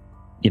of,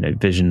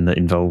 vision that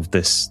involved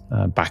this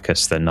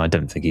Bacchus, then I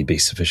don't think he'd be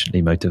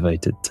sufficiently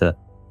motivated to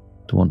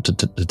want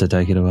to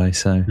take it away.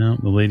 So no,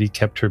 the lady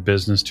kept her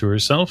business to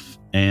herself,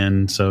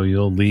 and so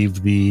you'll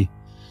leave the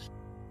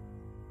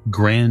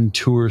Grand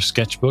Tour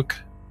sketchbook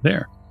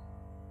there.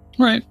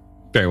 All right.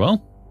 Very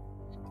well.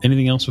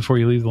 Anything else before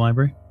you leave the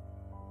library?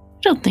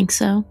 I don't think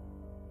so.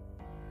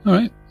 All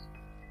right.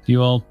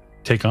 You all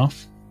take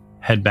off,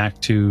 head back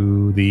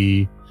to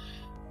the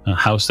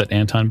house that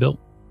Anton built.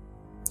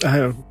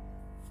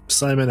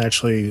 Simon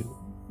actually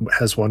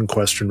has one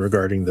question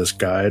regarding this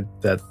guide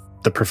that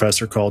the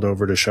professor called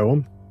over to show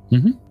him.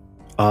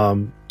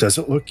 Mm-hmm. Does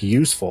it look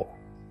useful?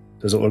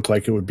 Does it look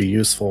like it would be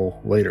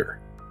useful later?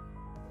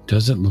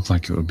 Does it look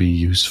like it would be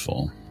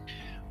useful?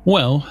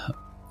 Well,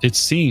 it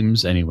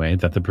seems, anyway,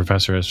 that the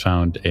professor has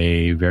found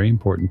a very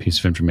important piece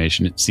of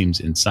information, it seems,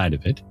 inside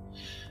of it.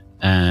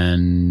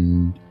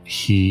 And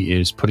he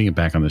is putting it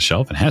back on the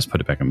shelf, and has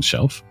put it back on the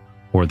shelf,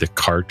 or the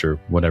cart, or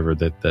whatever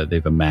that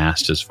they've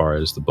amassed as far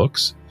as the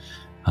books.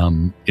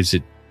 Is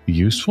it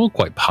useful?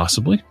 Quite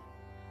possibly.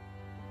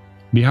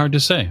 Be hard to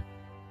say.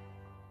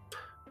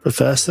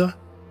 Professor,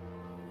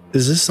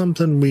 is this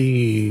something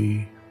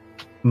we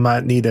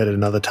might need at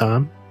another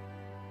time?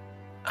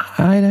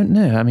 I don't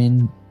know. I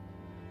mean,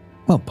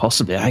 well,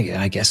 possibly.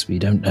 I guess we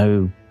don't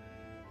know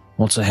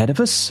what's ahead of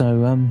us.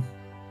 So,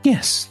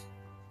 yes,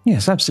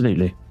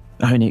 absolutely.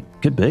 I mean, it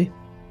could be.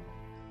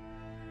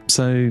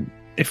 So,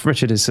 if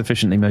Richard is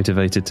sufficiently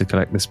motivated to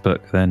collect this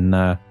book, then,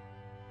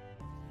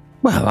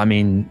 well, I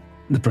mean,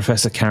 the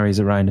professor carries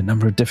around a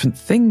number of different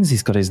things.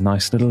 He's got his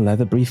nice little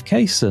leather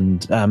briefcase,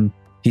 and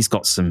he's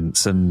got some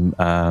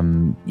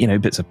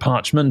bits of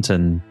parchment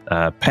and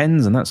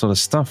pens and that sort of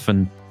stuff.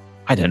 And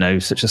I don't know,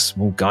 such a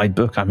small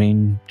guidebook. I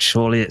mean,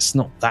 surely it's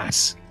not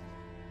that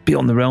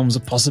beyond the realms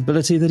of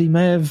possibility that he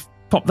may have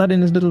popped that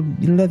in his little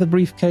leather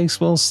briefcase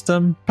whilst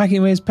packing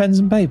away his pens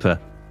and paper.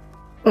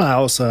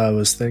 Well, I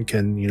was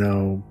thinking,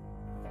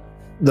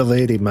 the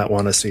lady might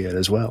want to see it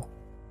as well.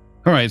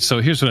 All right, so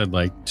here's what I'd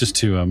like, just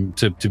to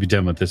be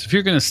done with this. If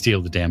you're going to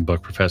steal the damn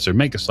book, Professor,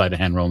 make a sleight of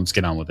hand roll. Let's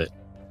get on with it.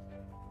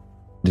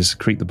 Just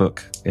secrete the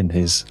book in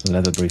his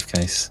leather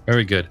briefcase.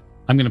 Very good.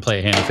 I'm going to play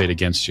a hand of fate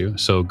against you.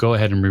 So go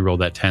ahead and re-roll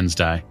that 10s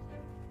die.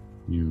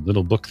 You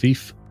little book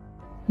thief.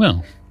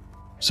 Well,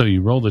 so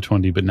you rolled a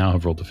 20, but now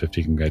have rolled a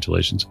 50.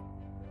 Congratulations.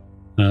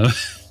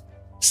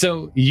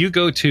 So you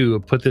go to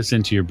put this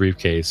into your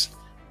briefcase,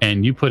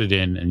 and you put it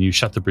in, and you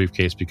shut the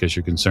briefcase because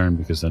you're concerned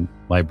because the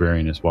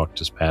librarian has walked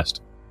just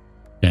past.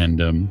 And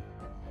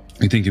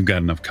you think you've got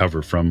enough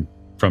cover from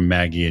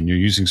Maggie, and you're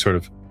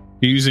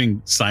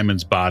using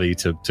Simon's body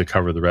to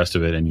cover the rest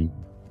of it, and you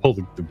pull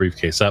the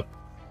briefcase up,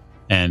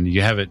 and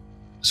you have it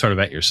sort of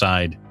at your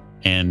side.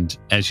 And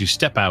as you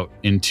step out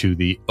into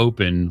the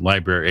open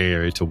library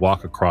area to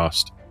walk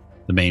across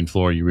the main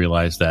floor, you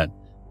realize that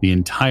the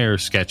entire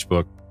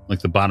sketchbook, like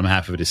the bottom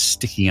half of it, is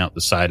sticking out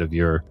the side of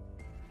your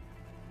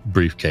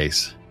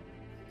briefcase.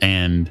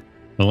 And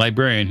the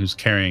librarian, who's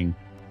carrying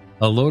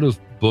a load of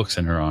books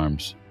in her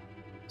arms,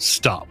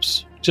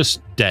 stops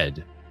just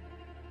dead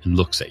and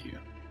looks at you.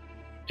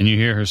 And you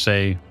hear her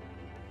say,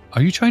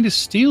 "Are you trying to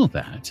steal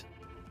that?"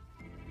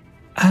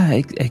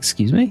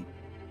 Excuse me?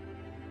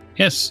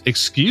 "Yes,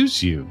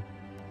 excuse you.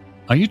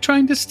 Are you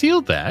trying to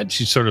steal that?"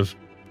 She sort of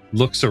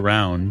looks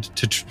around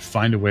to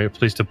find a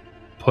place to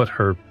put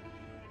her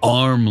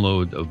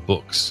armload of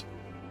books.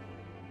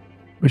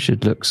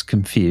 Richard looks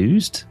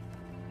confused.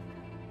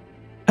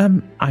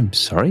 I'm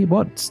sorry,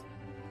 what?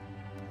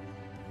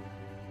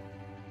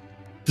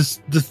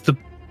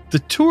 The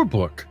tour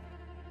book.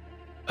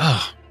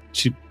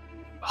 She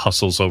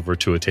hustles over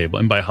to a table.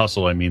 And by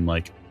hustle, I mean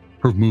like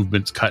her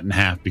movement's cut in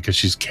half because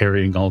she's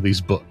carrying all these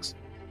books.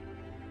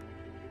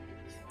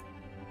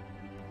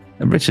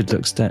 And Richard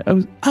looks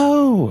down.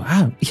 Oh,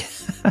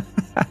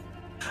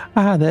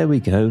 yeah. There we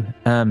go.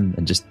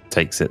 And just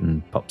takes it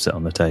and pops it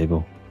on the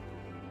table.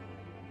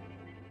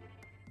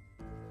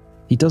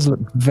 He does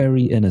look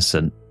very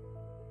innocent.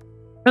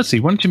 Let's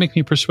see. Why don't you make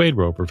me persuade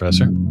roll,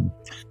 Professor?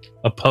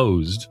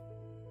 Opposed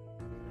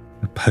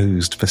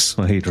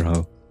Persuade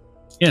roll.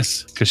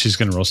 Yes, because she's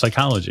going to roll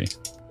psychology.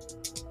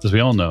 As we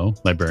all know,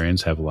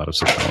 librarians have a lot of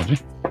psychology.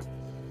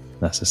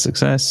 That's a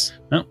success.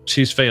 No,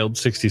 she's failed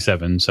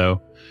 67, so...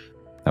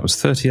 That was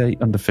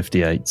 38 under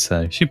 58,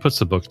 so... She puts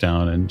the book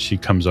down and she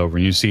comes over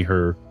and you see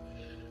her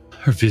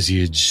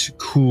visage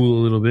cool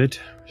a little bit.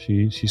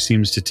 She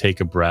seems to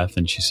take a breath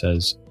and she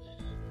says,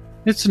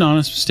 "It's an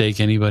honest mistake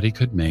anybody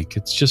could make.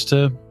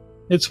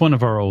 It's one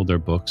of our older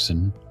books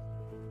and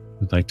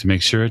we'd like to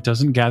make sure it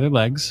doesn't gather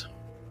legs."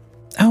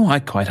 Oh, I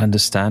quite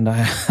understand. I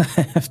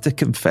have to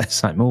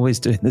confess, I'm always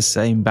doing the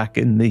same back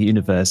in the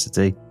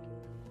university.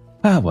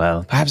 Ah,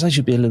 well, perhaps I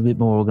should be a little bit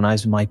more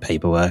organised with my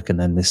paperwork, and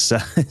then this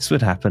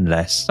would happen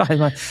less.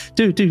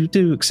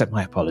 Do accept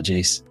my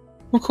apologies.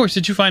 Of course,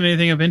 did you find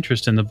anything of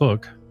interest in the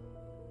book?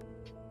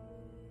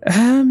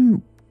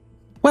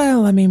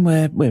 Well, I mean,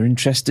 we're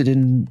interested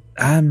in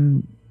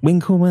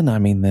Winkleman. I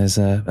mean, there's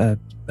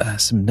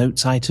some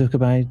notes I took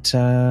about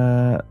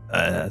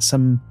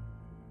some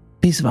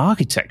piece of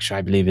architecture,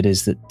 I believe it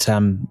is,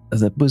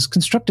 that was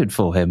constructed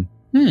for him.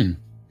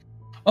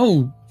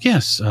 Oh,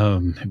 yes.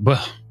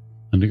 Well,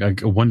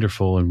 a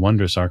wonderful and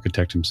wondrous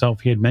architect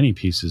himself. He had many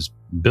pieces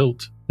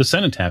built. The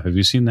cenotaph, have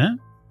you seen that?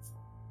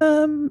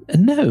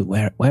 No.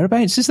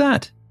 Whereabouts is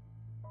that?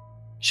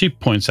 She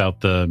points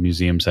out the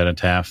museum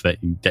cenotaph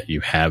that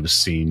you have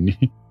seen.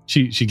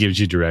 She gives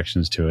you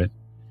directions to it,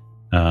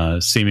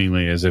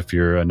 seemingly as if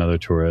you're another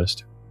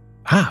tourist.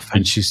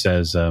 And she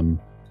says,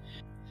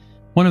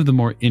 one of the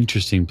more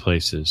interesting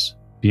places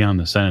beyond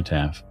the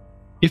cenotaph,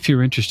 if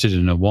you're interested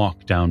in a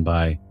walk down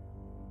by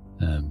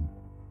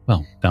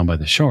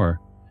the shore.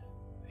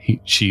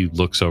 She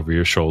looks over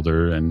your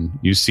shoulder and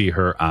you see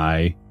her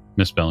eye,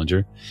 Miss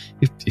Bellinger.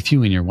 If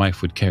you and your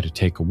wife would care to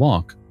take a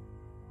walk,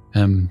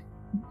 right.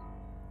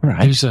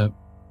 There's a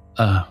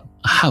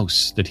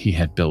house that he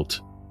had built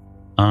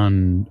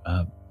on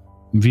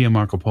Via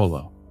Marco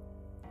Polo.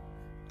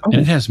 And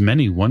it has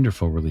many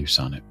wonderful reliefs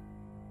on it.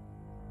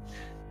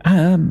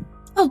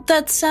 Oh,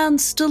 that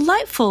sounds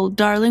delightful,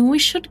 darling. We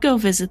should go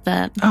visit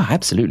that. Oh,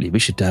 absolutely. We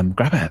should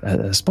grab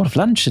a spot of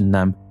lunch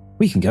and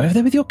we can go over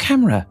there with your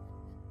camera.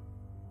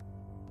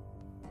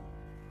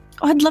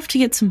 Oh, I'd love to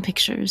get some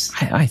pictures.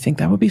 I think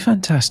that would be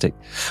fantastic.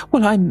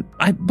 Well,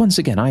 I once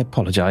again I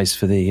apologise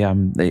for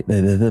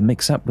the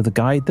mix-up with the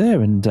guide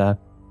there, and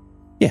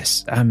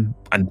yes,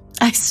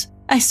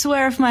 I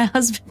swear, if my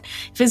husband,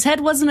 if his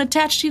head wasn't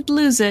attached, he'd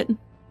lose it.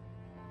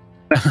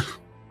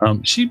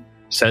 She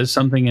says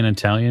something in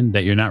Italian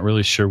that you're not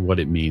really sure what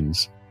it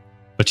means,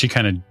 but she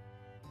kind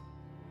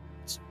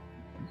of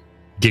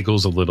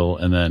giggles a little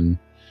and then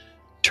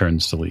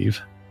turns to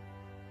leave.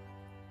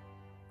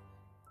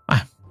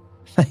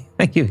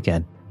 Thank you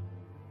again.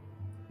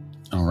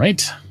 All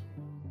right.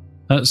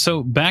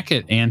 So back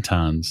at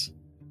Anton's,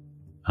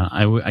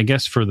 I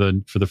guess for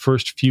the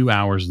first few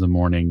hours of the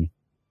morning,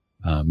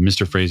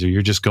 Mr. Fraser,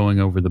 you're just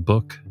going over the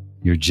book.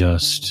 You're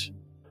just...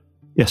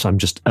 Yes, I'm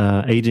just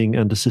aiding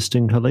and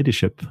assisting her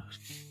ladyship.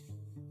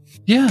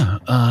 Yeah.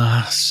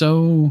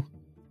 So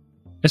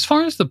as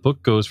far as the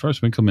book goes, as far as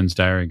Winkleman's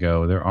diary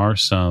go, there are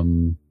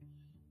some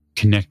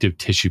connective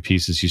tissue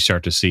pieces you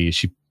start to see.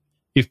 She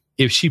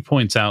if she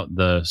points out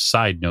the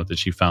side note that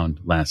she found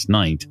last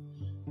night,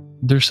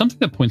 there's something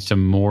that points to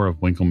more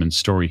of Winkleman's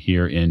story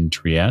here in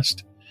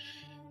Trieste.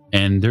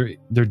 And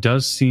there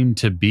does seem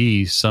to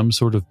be some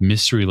sort of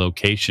mystery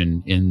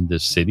location in the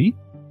city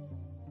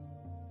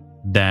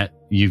that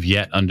you've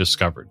yet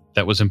undiscovered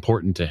that was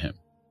important to him.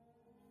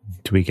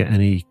 Do we get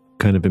any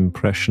kind of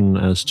impression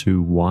as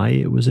to why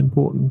it was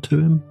important to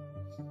him?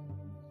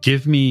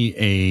 Give me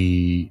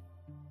a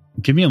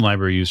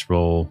library use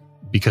roll,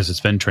 because it's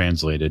been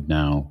translated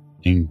now,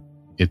 and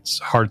it's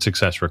hard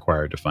success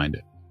required to find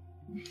it.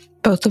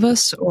 Both of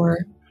us, or?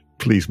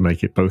 Please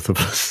make it both of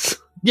us.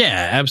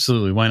 Yeah,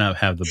 absolutely. Why not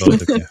have the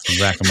both of you?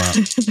 Rack them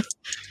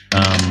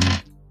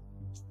up.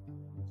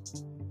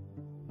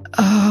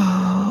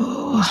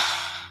 Oh.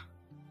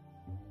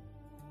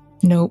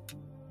 Nope.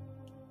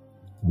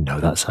 No,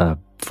 that's a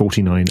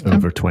 49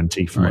 over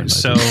 20 for right, my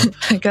so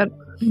go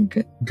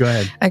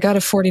ahead. I got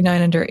a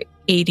 49 under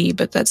 80,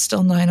 but that's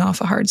still 9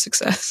 off a hard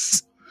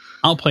success.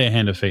 I'll play a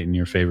hand of fate in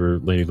your favor,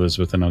 Lady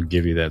Elizabeth, and I'll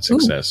give you that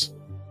success.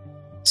 Ooh.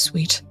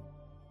 Sweet.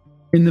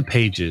 In the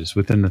pages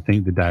within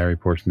the diary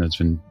portion that's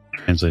been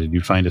translated,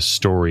 you find a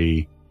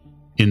story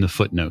in the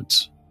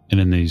footnotes and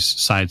in these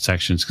side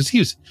sections, because he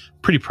was a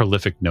pretty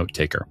prolific note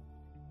taker.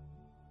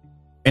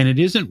 And it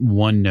isn't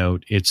one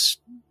note, it's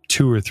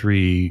 2 or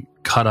 3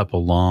 cut up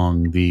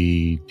along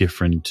the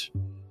different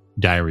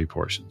diary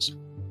portions.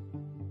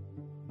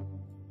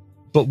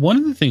 But one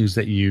of the things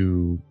that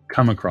you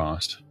come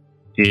across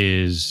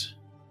is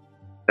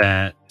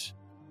that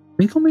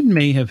Winkleman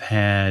may have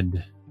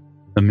had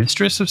a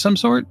mistress of some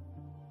sort,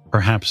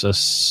 perhaps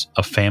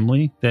a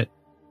family that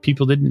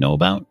people didn't know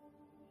about,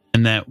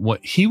 and that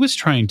what he was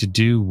trying to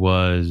do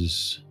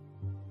was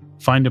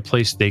find a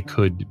place they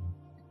could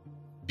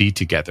be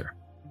together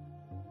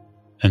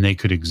and they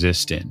could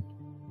exist in.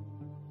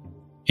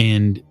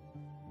 And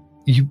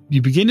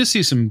you begin to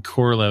see some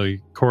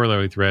corollary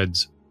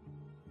threads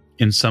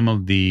in some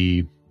of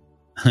the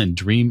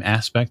dream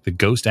aspect, the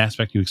ghost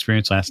aspect you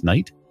experienced last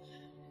night,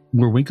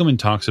 where Winkleman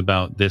talks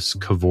about this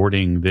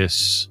cavorting,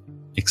 this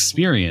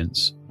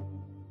experience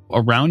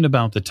around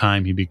about the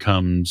time he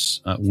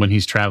becomes, when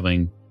he's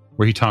traveling,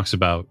 where he talks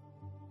about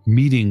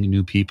meeting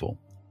new people.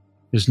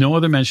 There's no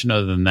other mention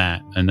other than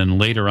that. And then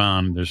later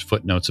on, there's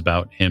footnotes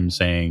about him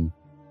saying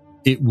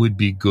it would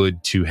be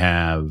good to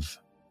have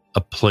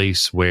a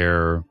place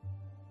where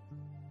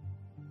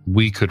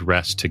we could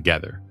rest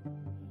together.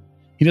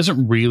 He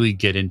doesn't really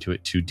get into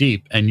it too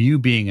deep. And you,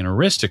 being an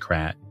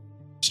aristocrat,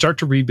 start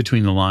to read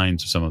between the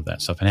lines of some of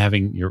that stuff, and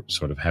having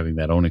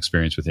that own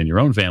experience within your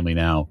own family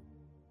now,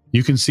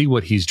 you can see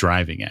what he's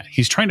driving at.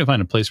 He's trying to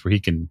find a place where he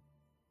can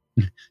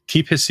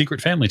keep his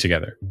secret family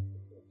together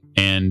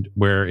and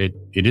where it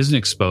isn't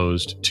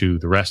exposed to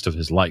the rest of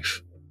his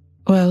life.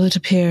 Well, it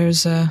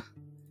appears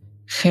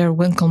Herr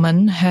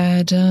Winkleman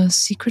had a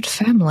secret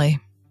family.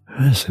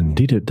 Yes,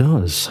 indeed it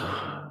does.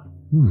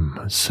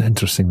 It's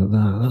interesting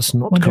that's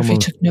not Wonder common.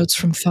 if he took notes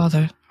from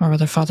father, or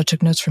rather father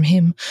took notes from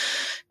him.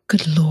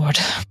 Good Lord.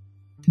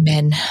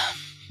 Men.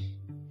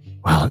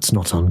 Well, it's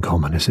not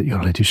uncommon, is it,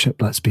 your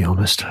ladyship? Let's be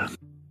honest.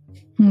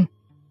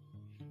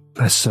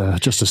 It's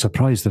just a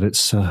surprise that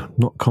it's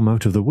not come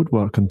out of the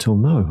woodwork until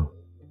now.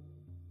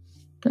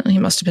 Well, he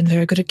must have been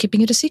very good at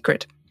keeping it a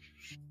secret.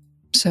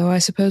 So I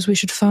suppose we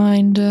should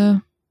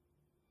find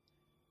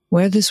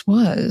where this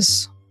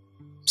was.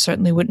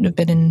 Certainly wouldn't have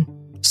been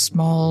in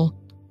small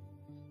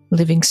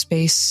living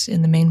space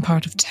in the main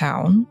part of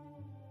town.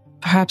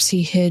 Perhaps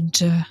he hid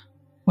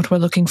what we're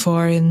looking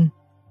for in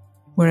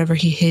wherever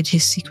he hid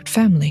his secret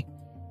family.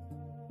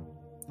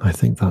 I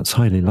think that's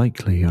highly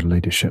likely, your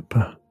ladyship.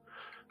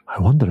 I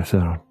wonder if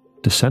there are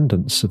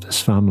descendants of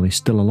this family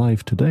still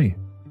alive today.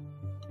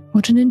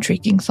 What an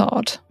intriguing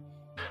thought.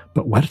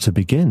 But where to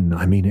begin?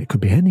 I mean, it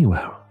could be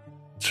anywhere.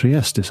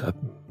 Trieste is a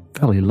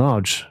fairly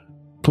large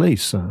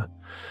place. And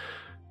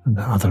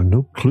are there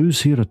no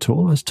clues here at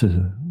all as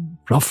to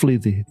roughly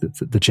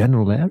the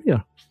general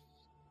area?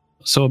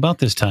 So about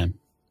this time,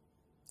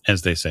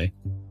 as they say,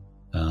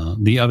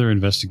 the other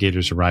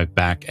investigators arrive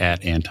back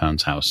at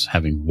Anton's house,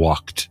 having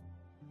walked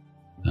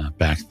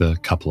back the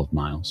couple of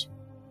miles.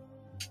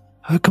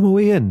 How come are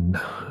we in?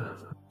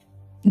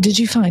 Did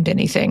you find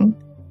anything?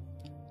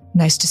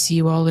 Nice to see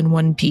you all in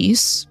one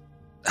piece.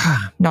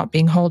 Not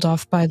being hauled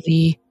off by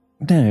the...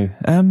 No,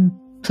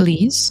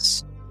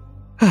 police?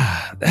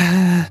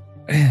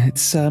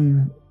 It's,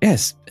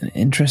 yes,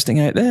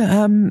 interesting out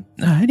there.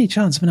 Any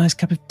chance of a nice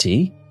cup of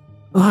tea?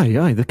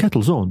 Aye, the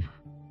kettle's on.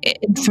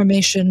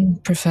 Information,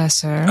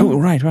 Professor. Oh,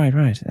 right.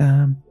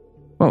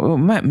 Well,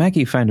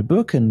 Maggie found a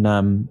book,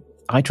 and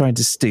I tried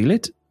to steal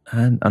it,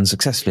 and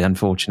unsuccessfully,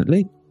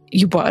 unfortunately.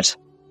 You what?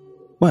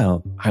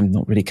 Well, I'm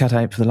not really cut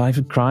out for the life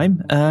of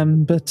crime,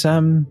 but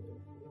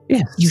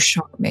yes. You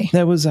shock me.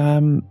 There was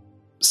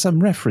some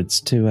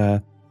reference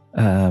to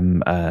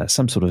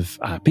some sort of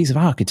piece of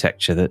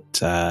architecture that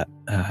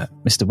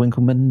Mr.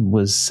 Winkleman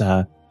was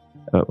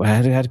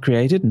had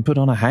created and put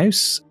on a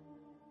house.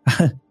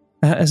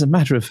 As a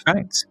matter of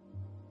fact,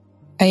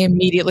 I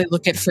immediately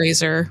look at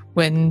Fraser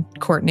when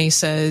Courtney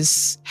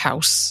says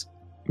house.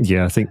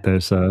 Yeah, I think there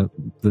is a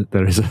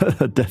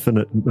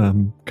definite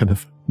kind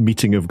of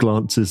meeting of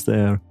glances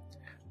there.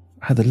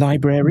 The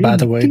library. By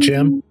the way,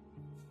 Jim,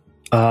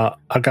 I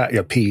got you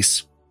a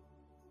piece.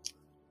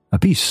 A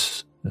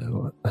piece?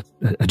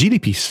 A genie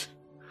piece?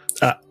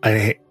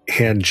 I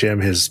hand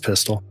Jim his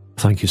pistol.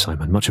 Thank you,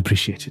 Simon. Much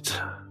appreciated.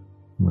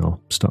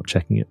 I'll start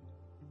checking it.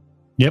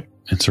 Yep,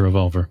 it's a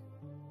revolver.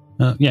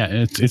 Yeah,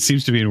 it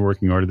seems to be in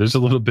working order. There's a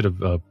little bit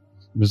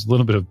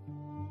of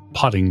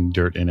potting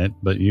dirt in it,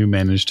 but you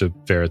managed to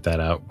ferret that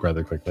out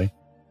rather quickly.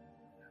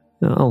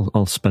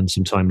 I'll spend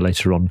some time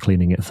later on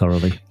cleaning it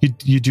thoroughly.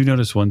 You do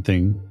notice one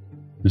thing,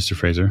 Mr.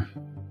 Fraser.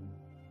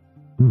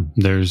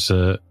 There's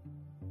a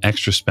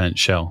extra spent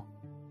shell.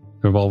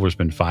 The revolver's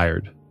been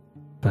fired.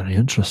 Very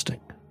interesting.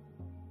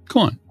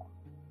 Go on.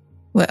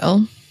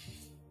 Well,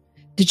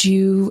 did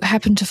you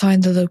happen to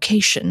find the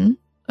location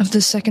of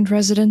the second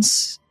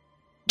residence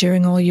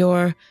during all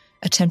your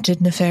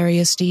attempted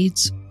nefarious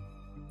deeds?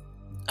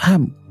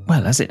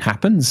 Well, as it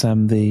happens,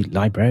 the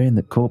librarian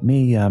that caught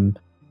me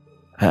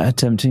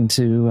attempting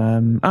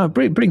to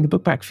bring the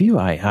book back for you,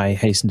 I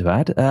hasten to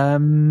add,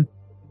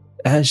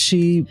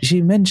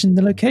 she mentioned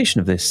the location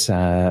of this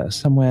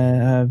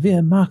somewhere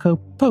via Marco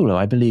Polo.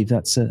 I believe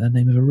that's the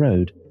name of a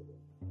road.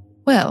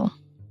 Well,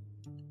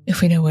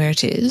 if we know where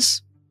it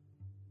is,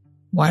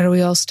 why are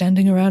we all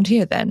standing around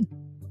here then?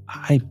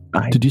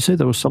 Did you say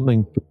there was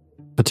something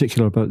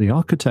particular about the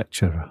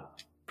architecture,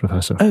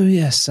 Professor? Oh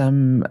yes,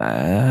 there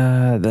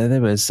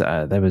was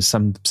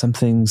something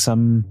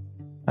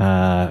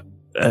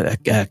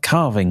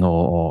carving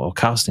or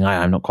casting.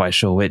 I'm not quite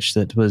sure which,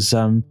 that was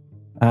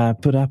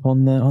put up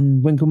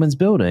on Winkleman's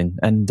building,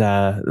 and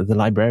the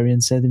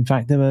librarian said, in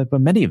fact, there were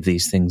many of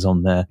these things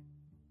on there.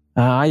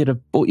 I would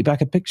have brought you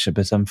back a picture,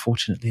 but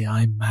unfortunately,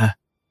 I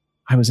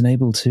wasn't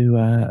able to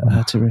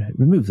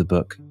remove the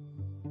book.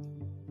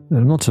 There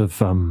are not of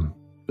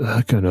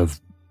kind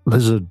of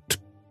lizard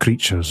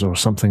creatures or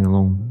something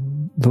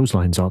along those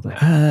lines, are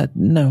there?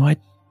 No,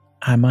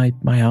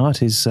 my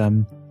art is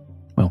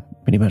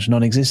pretty much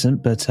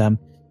non-existent, but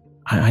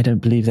I don't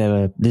believe they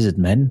were lizard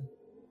men.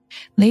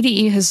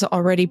 Lady E has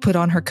already put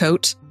on her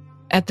coat.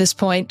 At this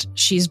point,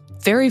 she's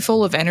very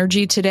full of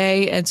energy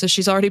today, and so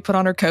she's already put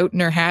on her coat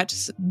and her hat,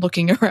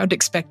 looking around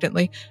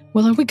expectantly.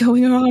 Well, are we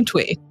going or aren't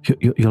we?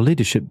 Your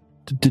ladyship,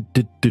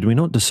 did we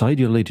not decide,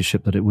 your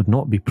ladyship, that it would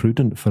not be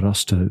prudent for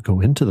us to go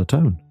into the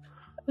town?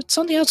 It's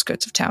on the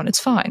outskirts of town. It's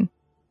fine.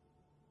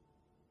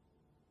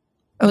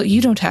 Oh,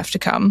 you don't have to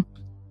come.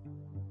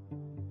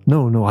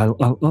 No,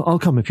 I'll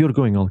come. If you're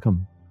going, I'll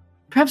come.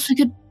 Perhaps we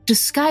could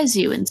disguise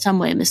you in some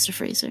way, Mr.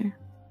 Fraser.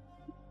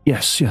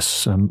 Yes.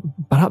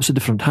 Perhaps a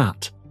different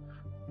hat.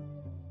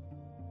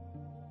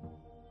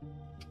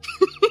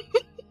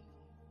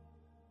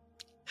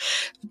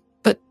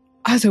 But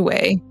either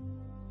way,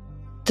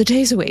 the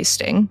day's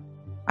a-wasting.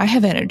 I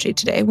have energy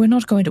today. We're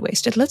not going to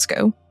waste it. Let's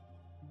go.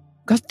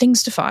 Got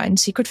things to find,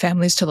 secret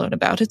families to learn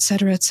about,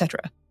 etc.,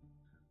 etc.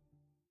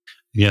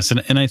 Yes,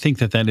 and I think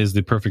that is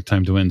the perfect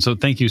time to end. So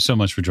thank you so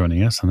much for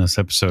joining us on this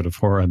episode of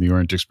Horror on the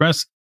Orient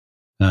Express,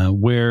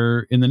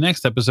 where in the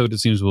next episode, it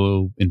seems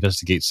we'll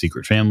investigate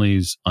secret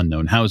families,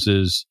 unknown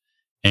houses,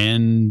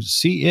 and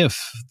see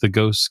if the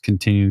ghosts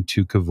continue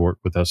to cavort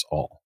with us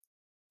all.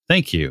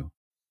 Thank you,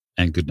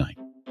 and good night.